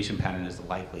us radiation pattern is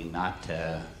likely not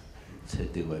to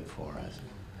do it for us.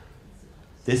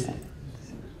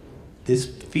 This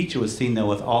feature was seen though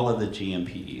with all of the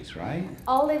GMPs, right?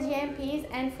 All the GMPs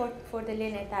and for the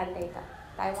Linatal data,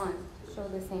 Taiwan show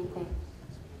the same thing.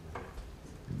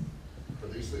 Are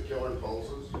these the killer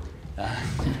pulses?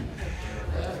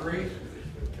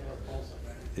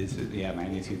 Yeah,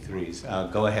 magnitude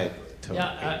 3s. Go ahead.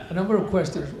 Yeah, a number of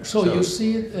questions. So you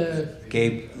see,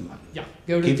 Gabe, yeah,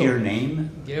 Gabriel give Tor. your name.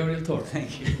 Gabriel Tor.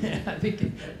 Thank you. I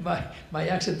think my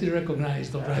accent is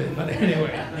recognized already, but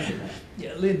anyway.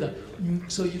 Yeah, Linda,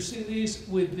 so you see this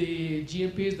with the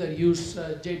GMPs that use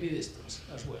JB distance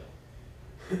as well?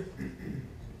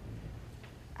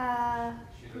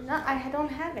 No, I don't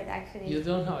have it actually. You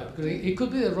don't have it, because it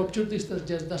could be the rupture distance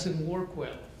just doesn't work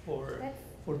well for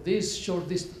these short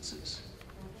distances.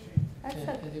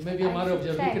 And it may be a matter of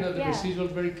just looking at the residual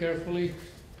very carefully.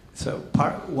 So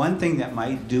one thing that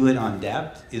might do it on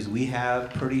depth is we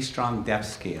have pretty strong depth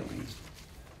scaling.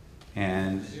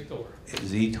 And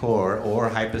Z-Tor or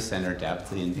hypocenter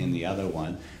depth in the other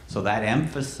one. So that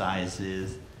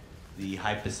emphasizes the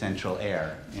hypocentral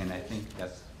error. And I think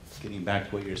that's getting back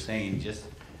to what you're saying, just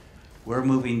we're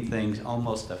moving things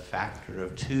almost a factor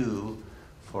of 2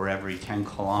 for every 10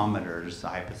 kilometers, the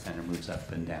hypocenter moves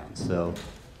up and down. So,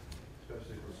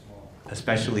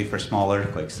 especially for small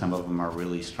earthquakes, some of them are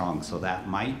really strong. So that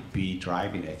might be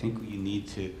driving. I think you need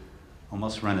to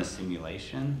almost run a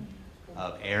simulation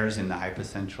of errors in the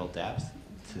hypocentral depth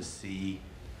to see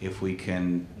if we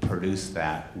can produce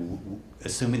that,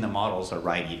 assuming the models are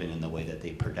right even in the way that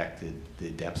they predicted the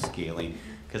depth scaling.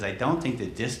 Because I don't think the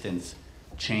distance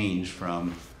changed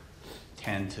from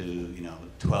 10 to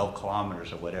 12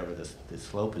 kilometers or whatever the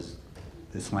slope is,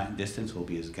 the slant distance will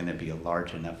be is going to be a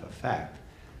large enough effect.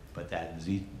 But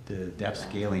the depth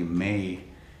scaling may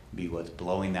be what's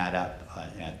blowing that up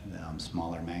at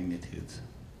smaller magnitudes.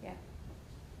 Yeah.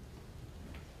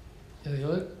 And the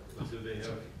other? Do they have?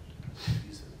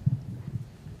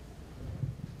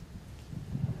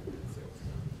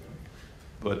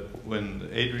 But when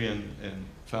Adrian and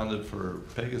founded for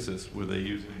Pegasus, were they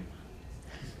using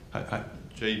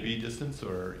JB distance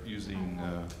or using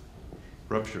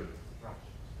rupture?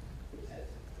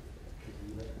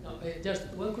 No, just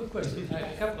one quick question.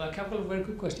 A couple of very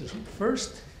quick questions.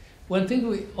 First,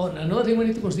 another thing we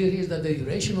need to consider is that the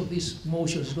duration of this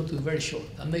motion is going to be very short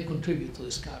and may contribute to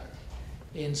the scatter.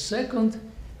 And second,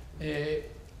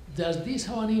 does this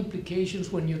have any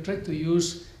implications when you try to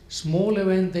use small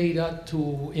event data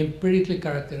to empirically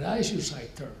characterize your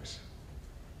site terms?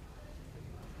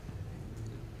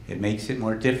 It makes it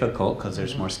more difficult because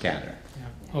there's more scatter.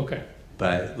 Yeah. Okay.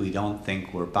 But we don't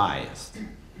think we're biased.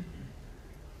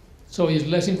 So it's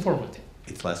less informative.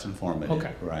 It's less informative.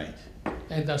 Okay. Right.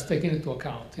 And that's taken into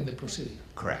account in the procedure.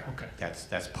 Correct. Okay.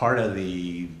 That's part of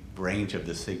the range of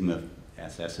the sigma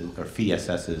SSs or phi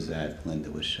SSs that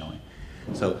Linda was showing.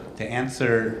 So to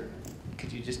answer,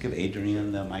 could you just give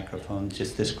Adrian the microphone?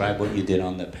 Just describe what you did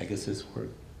on the Pegasus work.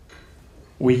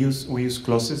 We use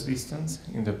closest distance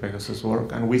in the Pegasus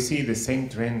work, and we see the same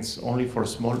trends only for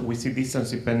small. We see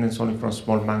distance dependence only from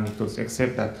small magnitudes,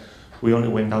 except that we only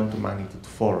went down to magnitude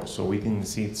 4, so we didn't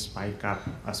see it spike up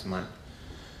as much.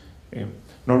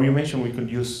 Norm, you mentioned we could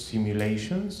use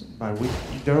simulations, but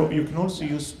you can also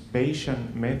use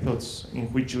Bayesian methods in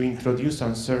which you introduce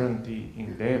uncertainty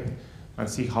in depth and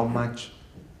see how much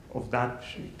of that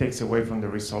takes away from the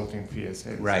resulting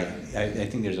PSS. Right. I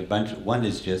think there's a bunch. One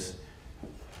is just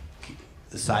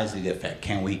the size of the effect.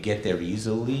 Can we get there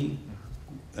easily,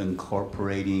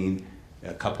 incorporating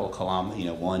a couple of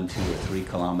kilometers, 1, 2, or 3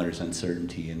 kilometers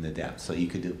uncertainty in the depth? So you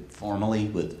could do it formally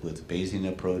with Bayesian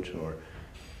approach, or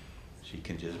she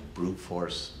can just brute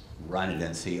force run it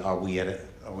and see, are we in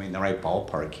the right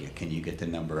ballpark here? Can you get the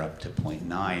number up to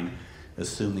 0.9,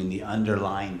 assuming the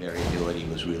underlying variability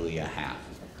was really a half?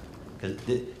 Because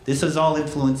this is all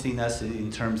influencing us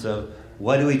in terms of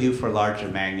what do we do for larger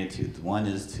magnitudes. One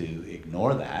is to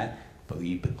ignore that, but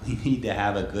we need to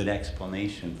have a good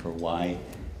explanation for why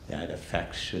that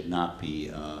effect should not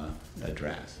be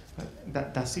addressed.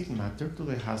 Does it matter to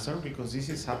the hazard? Because this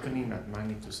is happening at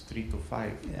magnitudes 3 to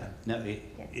 5. Yeah, no,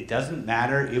 it doesn't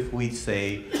matter if we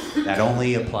say that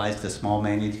only applies to small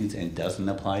magnitudes and doesn't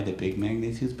apply to big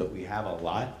magnitudes, but we have a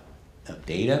lot of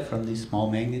data from these small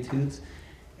magnitudes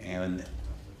and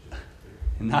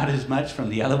not as much from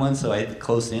the other ones, so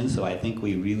close in, so I think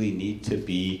we really need to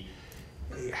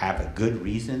have a good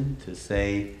reason to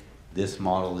say this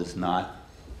model is not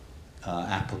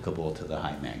applicable to the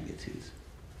high magnitudes.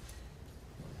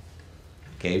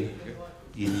 Gabe,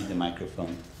 you need the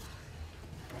microphone.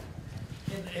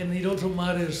 And it also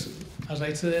matters, as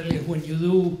I said earlier, when you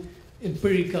do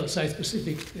empirical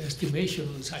site-specific estimation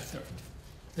of the site term.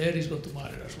 That is going to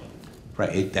matter as well.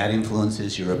 Right, that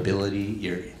influences your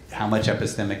ability, how much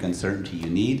epistemic uncertainty you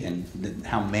need, and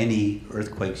how many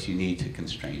earthquakes you need to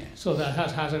constrain it. So that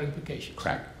has hazard implications.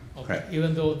 Correct. Okay. Correct.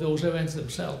 Even though those events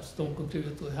themselves don't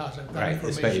contribute to the hazard. Right,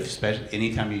 especially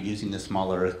anytime you're using the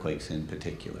smaller earthquakes in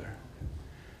particular.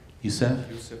 Yusef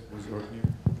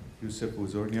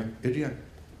Wozornia. Adrian,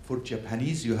 for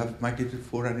Japanese, you have magnitude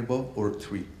 4 and above or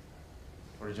 3?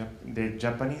 For the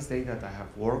Japanese data that I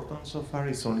have worked on so far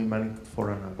is only magnitude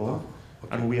 4 and above.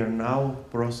 Okay. And we are now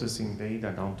processing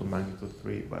data down to magnitude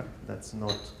 3, but that's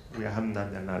not, we haven't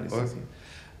done the analysis yet.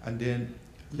 And then,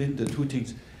 Linda, 2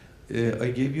 things.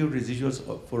 I gave you residuals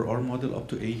for our model up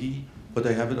to 80, but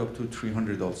I have it up to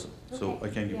 300 also, so I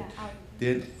can give it.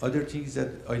 Then other things that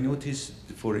I noticed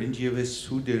for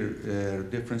NGFS2, the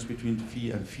difference between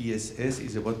phi and phi-SS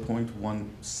is about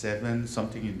 0.17,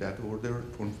 something in that order,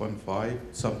 0.15,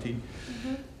 something.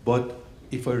 Mm-hmm. But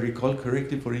if I recall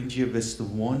correctly, for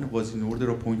NGFS1 was in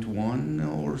order of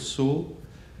 0.1 or so.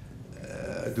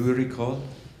 Do you recall?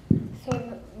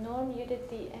 So Norm, you did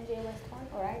the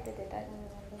NGFS1, or I did it, I don't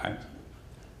remember.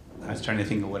 I was trying to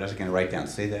think of what I was going to write down.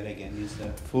 Say that again,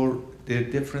 Yusef. For the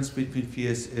difference between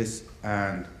phi-SS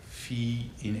and phi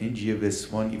in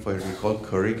NGFS1, if I recall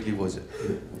correctly, was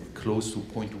close to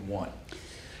 0.1.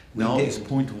 Now it's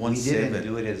 0.17. We didn't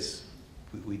do it as,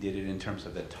 we did it in terms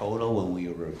of the total when we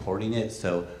were reporting it.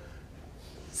 So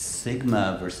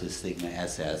sigma versus sigma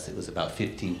SS, it was about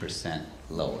 15%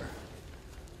 lower.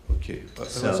 Okay, I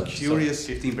was curious.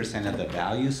 So 15% of the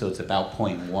value, so it's about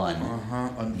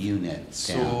 0.1 unit down.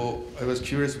 So I was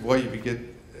curious why we get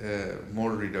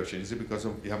more reduction. Is it because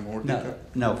we have more data?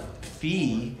 No,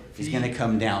 phi is going to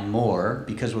come down more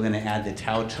because we're going to add the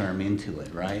tau term into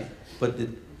it, right? But the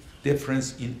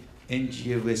difference in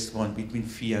NGFS1 between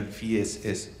phi and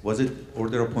phi-SS, was it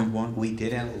order of 0.1? We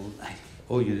didn't.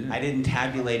 Oh, you didn't? I didn't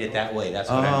tabulate it that way. That's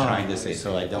what I'm trying to say.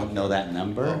 So I don't know that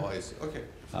number. Oh, I see. Okay.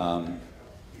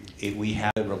 We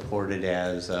have it reported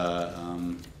as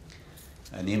an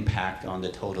impact on the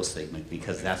total segment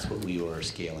because that's what we were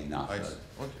scaling off I of. see.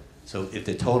 Okay. So if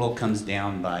the total comes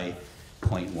down by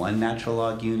 0.1 natural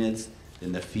log units,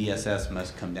 then the FESS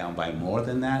must come down by more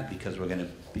than that because we're going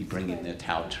to be bringing the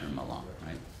tau term along,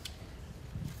 right?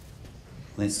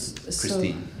 Christine.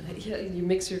 So, yeah, you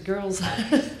mix your girls.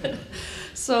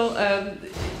 So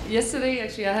yesterday,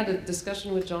 actually, I had a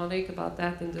discussion with John Ake about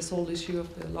that and this whole issue of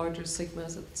the larger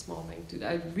sigmas at the small magnitude.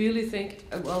 I really think,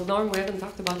 well, Norm, we haven't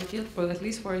talked about it yet, but at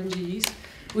least for NGEs,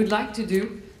 we'd like to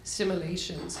do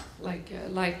simulations, like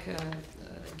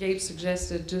Gabe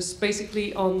suggested, just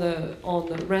basically on the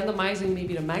randomizing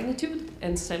maybe the magnitude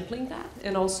and sampling that,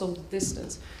 and also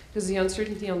distance, because the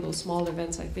uncertainty on those small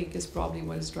events, I think, is probably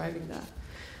what is driving that.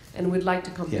 And we'd like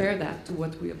to compare that to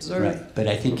what we observe. Right, but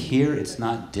I think here it's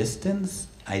not distance,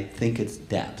 I think it's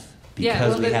depth,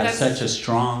 because we have such a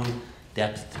strong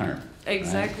depth term.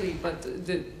 Exactly, right? But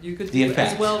you could the do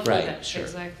effect, as well for right, that. sure.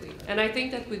 Exactly. And I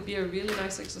think that would be a really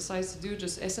nice exercise to do,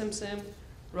 just SMSim,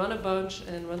 run a bunch,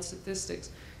 and run statistics,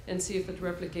 and see if it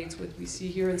replicates what we see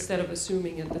here instead of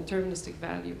assuming a deterministic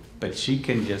value. But she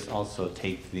can just also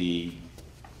take the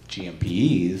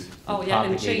GMPEs and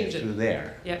propagate change it through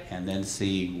there, Yep. and then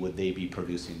see would they be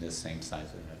producing the same size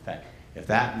of an effect. If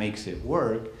that makes it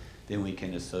work, then we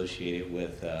can associate it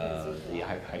with the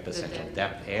hypocentral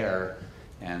depth error,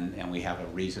 and we have a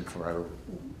reason for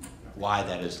why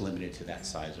that is limited to that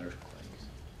size earthquakes.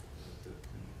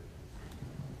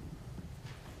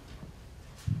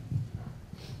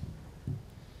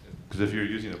 Because if you're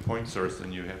using a point source,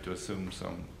 then you have to assume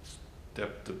some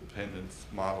depth dependence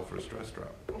model for stress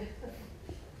drop.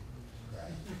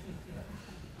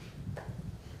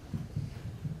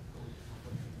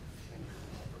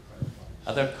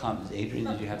 Other comments? Adrian,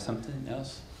 did you have something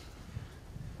else?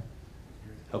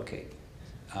 Okay.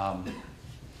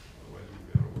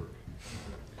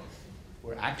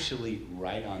 We're actually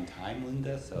right on time,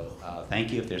 Linda, so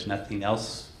thank you. If there's nothing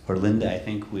else for Linda, I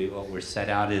think what we're set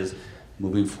out is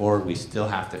moving forward, we still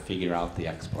have to figure out the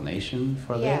explanation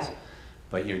for this.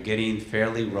 But you're getting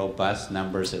fairly robust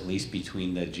numbers, at least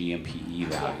between the GMPE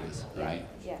values, right?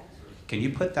 Yeah. Can you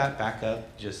put that back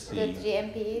up, just The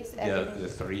GMPs? the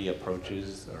three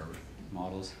approaches or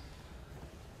models?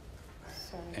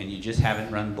 Sorry. And you just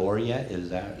haven't run Bohr yet, is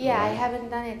that Yeah, right? I haven't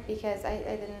done it because I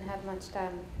didn't have much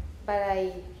time,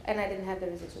 and I didn't have the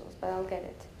residuals, but I'll get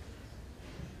it.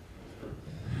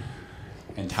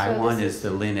 And Taiwan this is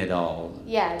the Lin et al.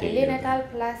 Yeah, the data. Lin et al.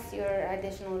 Plus your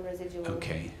additional residual.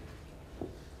 Okay.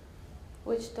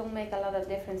 Which don't make a lot of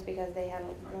difference because they have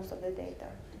most of the data.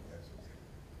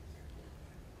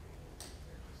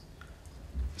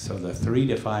 So the 3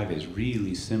 to 5 is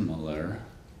really similar,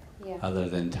 Yeah. other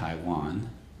than Taiwan.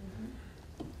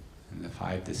 And the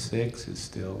 5 to 6 is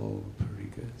still pretty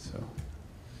good, so.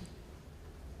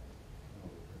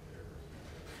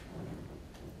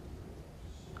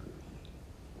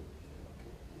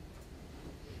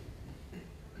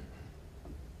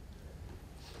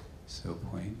 So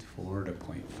 0.4 to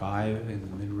 0.5 in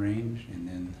the mid-range, and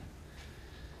then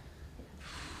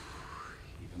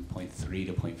even 0.3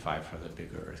 to 0.5 for the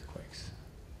bigger earthquakes.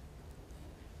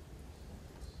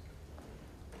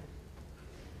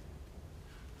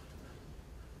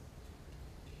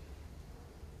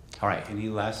 All right, any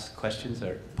last questions?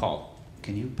 Or Paul,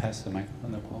 can you pass the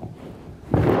microphone to Paul?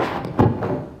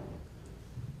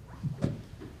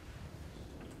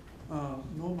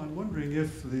 Norm, I'm wondering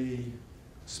if the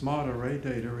smart array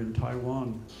data in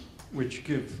Taiwan, which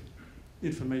give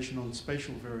information on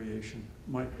spatial variation,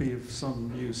 might be of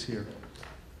some use here.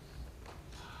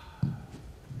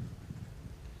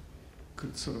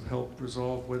 Could sort of help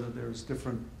resolve whether there's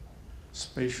different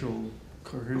spatial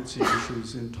coherency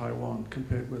issues in Taiwan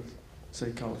compared with,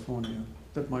 say, California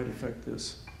that might affect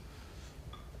this.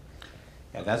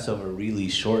 Yeah, that's over really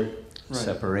short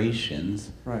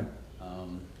separations. Right.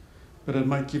 But it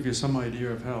might give you some idea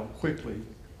of how quickly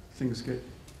things get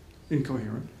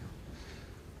incoherent,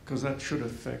 because that should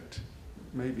affect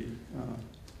maybe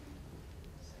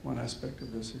one aspect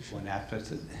of this issue. One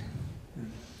aspect.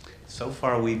 So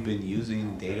far, we've been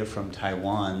using data from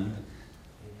Taiwan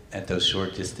at those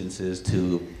short distances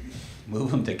to move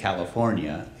them to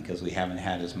California because we haven't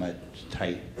had as much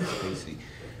tight spacing.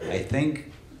 I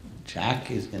think Jack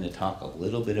is going to talk a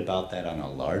little bit about that on a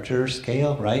larger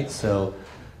scale, right? So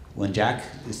when Jack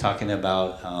is talking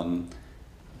about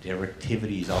directivity,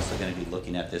 he's also going to be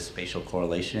looking at this spatial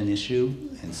correlation issue.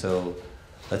 And so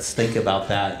let's think about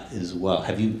that as well.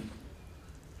 Have you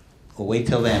we'll wait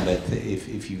till then, but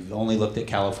if you've only looked at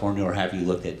California, or have you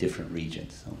looked at different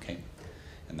regions, okay?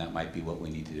 And that might be what we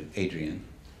need to do. Adrian?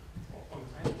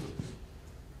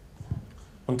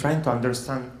 I'm trying to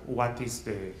understand what is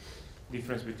the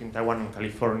difference between Taiwan and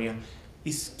California.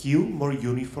 Is Q more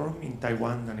uniform in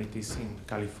Taiwan than it is in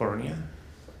California?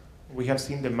 We have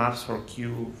seen the maps for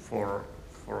Q for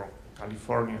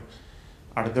California.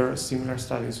 Are there similar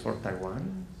studies for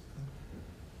Taiwan?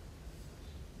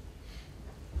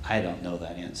 I don't know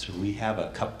that answer. We have a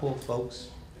couple folks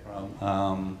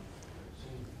from,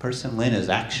 person Lynn is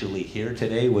actually here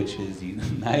today, which is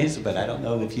nice, but I don't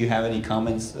know if you have any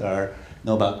comments or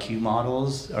know about Q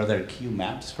models. Are there Q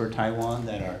maps for Taiwan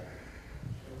that are?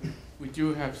 We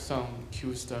do have some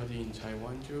Q study in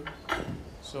Taiwan too,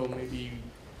 so maybe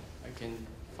I can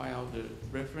find out the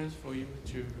reference for you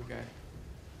to look at.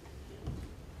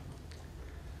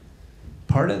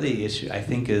 Part of the issue, I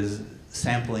think, is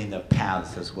sampling the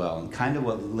paths as well. And kind of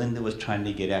what Linda was trying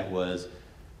to get at was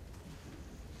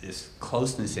this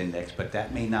closeness index, but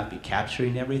that may not be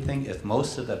capturing everything. If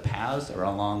most of the paths are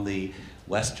along the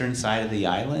western side of the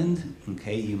island,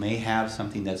 okay, you may have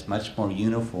something that's much more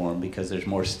uniform because there's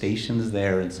more stations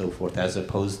there and so forth, as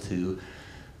opposed to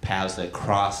paths that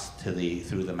cross to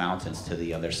through the mountains to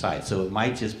the other side. So it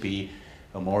might just be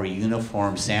a more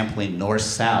uniform sampling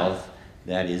north-south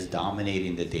that is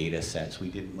dominating the data sets. We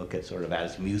didn't look at sort of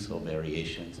azimuthal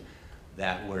variations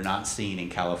that we're not seeing in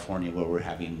California, where we're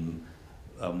having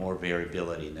more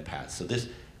variability in the past. So this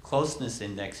closeness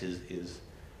index is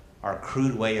our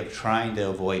crude way of trying to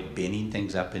avoid binning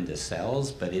things up into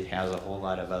cells, but it has a whole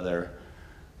lot of other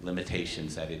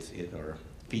limitations that or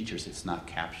features it's not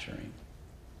capturing.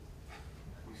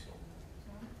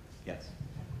 Yes.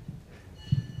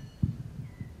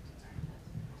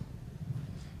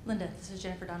 Linda, this is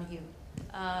Jennifer Donahue.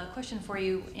 Question for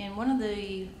you. In one of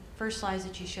the first slides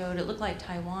that you showed, it looked like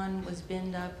Taiwan was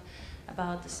binned up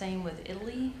about the same with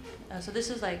Italy. So this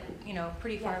is like, you know,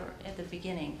 pretty far at the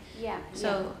beginning. Yeah.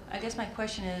 So I guess my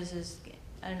question is,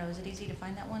 I don't know, is it easy to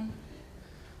find that one?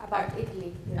 About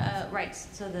Italy. Yes. Right.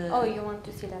 So the. Oh, you want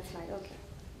to see that slide? Okay.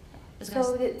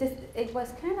 So it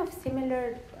was kind of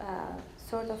similar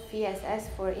sort of VSS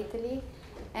for Italy,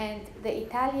 and the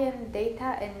Italian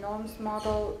data and norms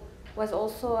model was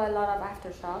also a lot of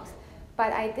aftershocks.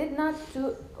 But I did not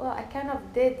do, well, I kind of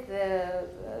did the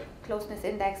closeness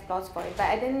index plots for it, but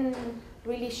I didn't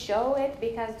really show it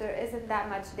because there isn't that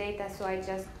much data, so I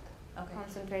just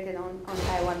concentrated on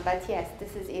Taiwan. But yes,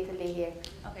 this is Italy here.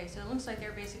 Okay, so it looks like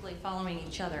they're basically following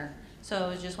each other. So I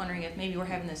was just wondering if maybe we're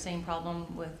having the same problem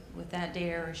with that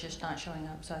data, or it's just not showing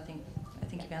up. So I think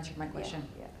you've answered my question.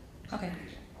 Yeah. Okay.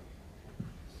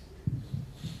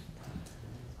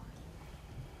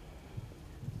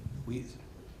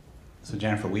 So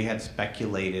Jennifer, we had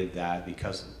speculated that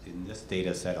because in this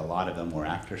data set, a lot of them were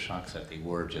aftershocks, that they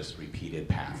were just repeated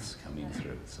paths coming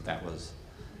through. So that was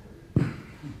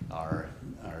our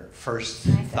first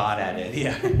thought at it.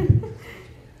 Yeah.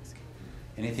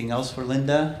 Anything else for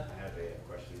Linda? I have a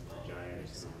question for John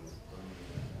Anderson.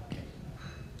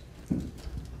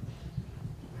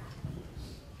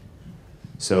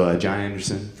 So John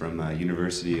Anderson from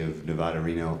University of Nevada,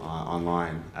 Reno,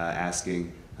 online,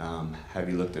 asking, have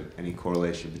you looked at any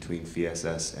correlation between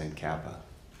VSS and kappa?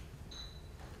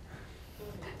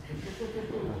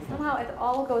 Somehow it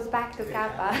all goes back to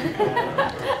kappa,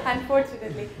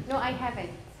 unfortunately. No, I haven't.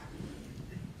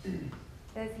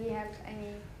 Does he have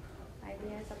any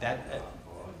ideas about that?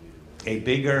 A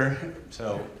bigger,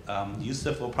 so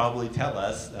Yusuf will probably tell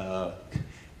us,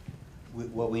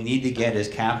 what we need to get is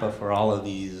kappa for all of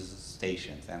these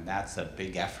stations, and that's a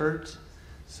big effort.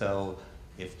 So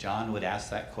if John would ask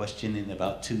that question in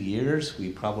about 2 years, we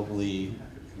probably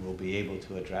will be able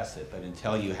to address it. But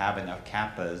until you have enough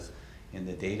kappas in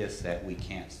the data set, we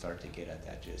can't start to get at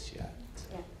that just yet.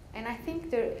 Yeah, and I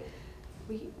think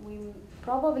we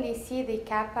probably see the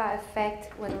kappa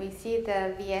effect when we see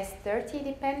the VS30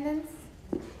 dependence,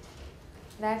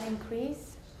 that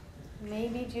increase,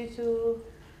 maybe due to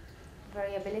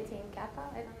variability in kappa,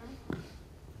 I don't know,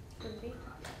 could be.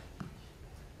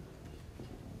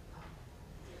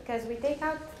 Because we take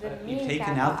out the mean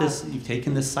kappa. You've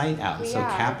taken the site out, so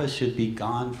kappa should be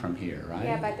gone from here, right?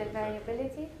 Yeah, but the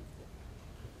variability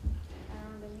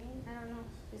around the mean, I don't know,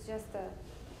 it's just a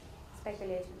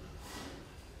speculation.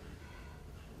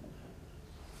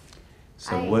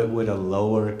 So what would a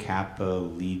lower kappa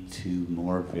lead to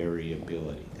more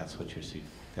variability? That's what you're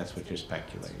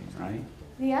speculating, right?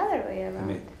 The other way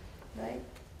around, right?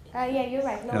 Yeah, you're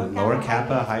right. Lower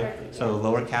kappa, so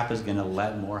lower kappa is going to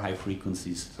let more high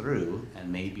frequencies through,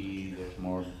 and maybe there's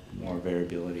more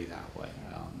variability that way.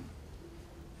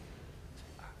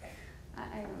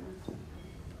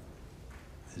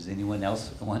 Does anyone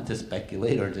else want to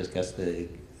speculate or discuss the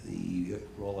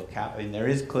role of cap? I mean, there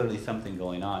is clearly something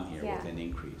going on here with an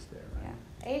increase there, right?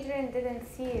 Yeah. Adrian didn't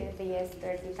see the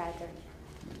S30 pattern.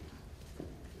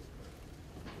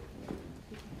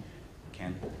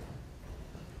 Ken?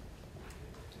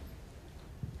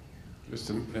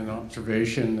 Just an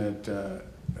observation that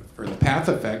for the path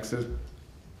effects,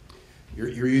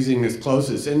 you're using this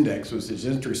closest index, which is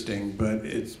interesting, but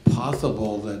it's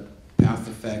possible that path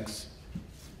effects,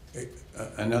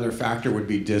 another factor would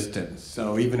be distance.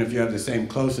 So even if you have the same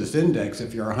closest index,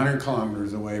 if you're 100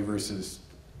 kilometers away versus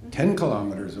 10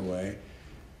 kilometers away,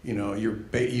 you know,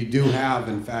 you do have,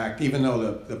 in fact, even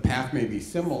though the path may be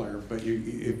similar, but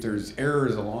if there's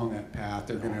errors along that path,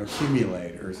 they're going to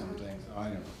accumulate or something. So I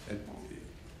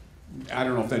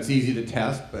don't know if that's easy to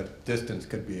test, but distance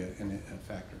could be a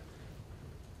factor.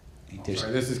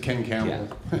 Sorry, this is Ken Campbell.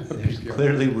 Yeah. There's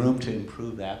clearly room to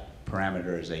improve that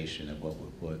parameterization of of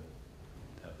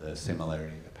the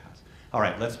similarity of the paths. All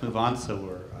right, let's move on. So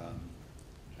we're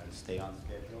trying to stay on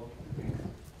schedule.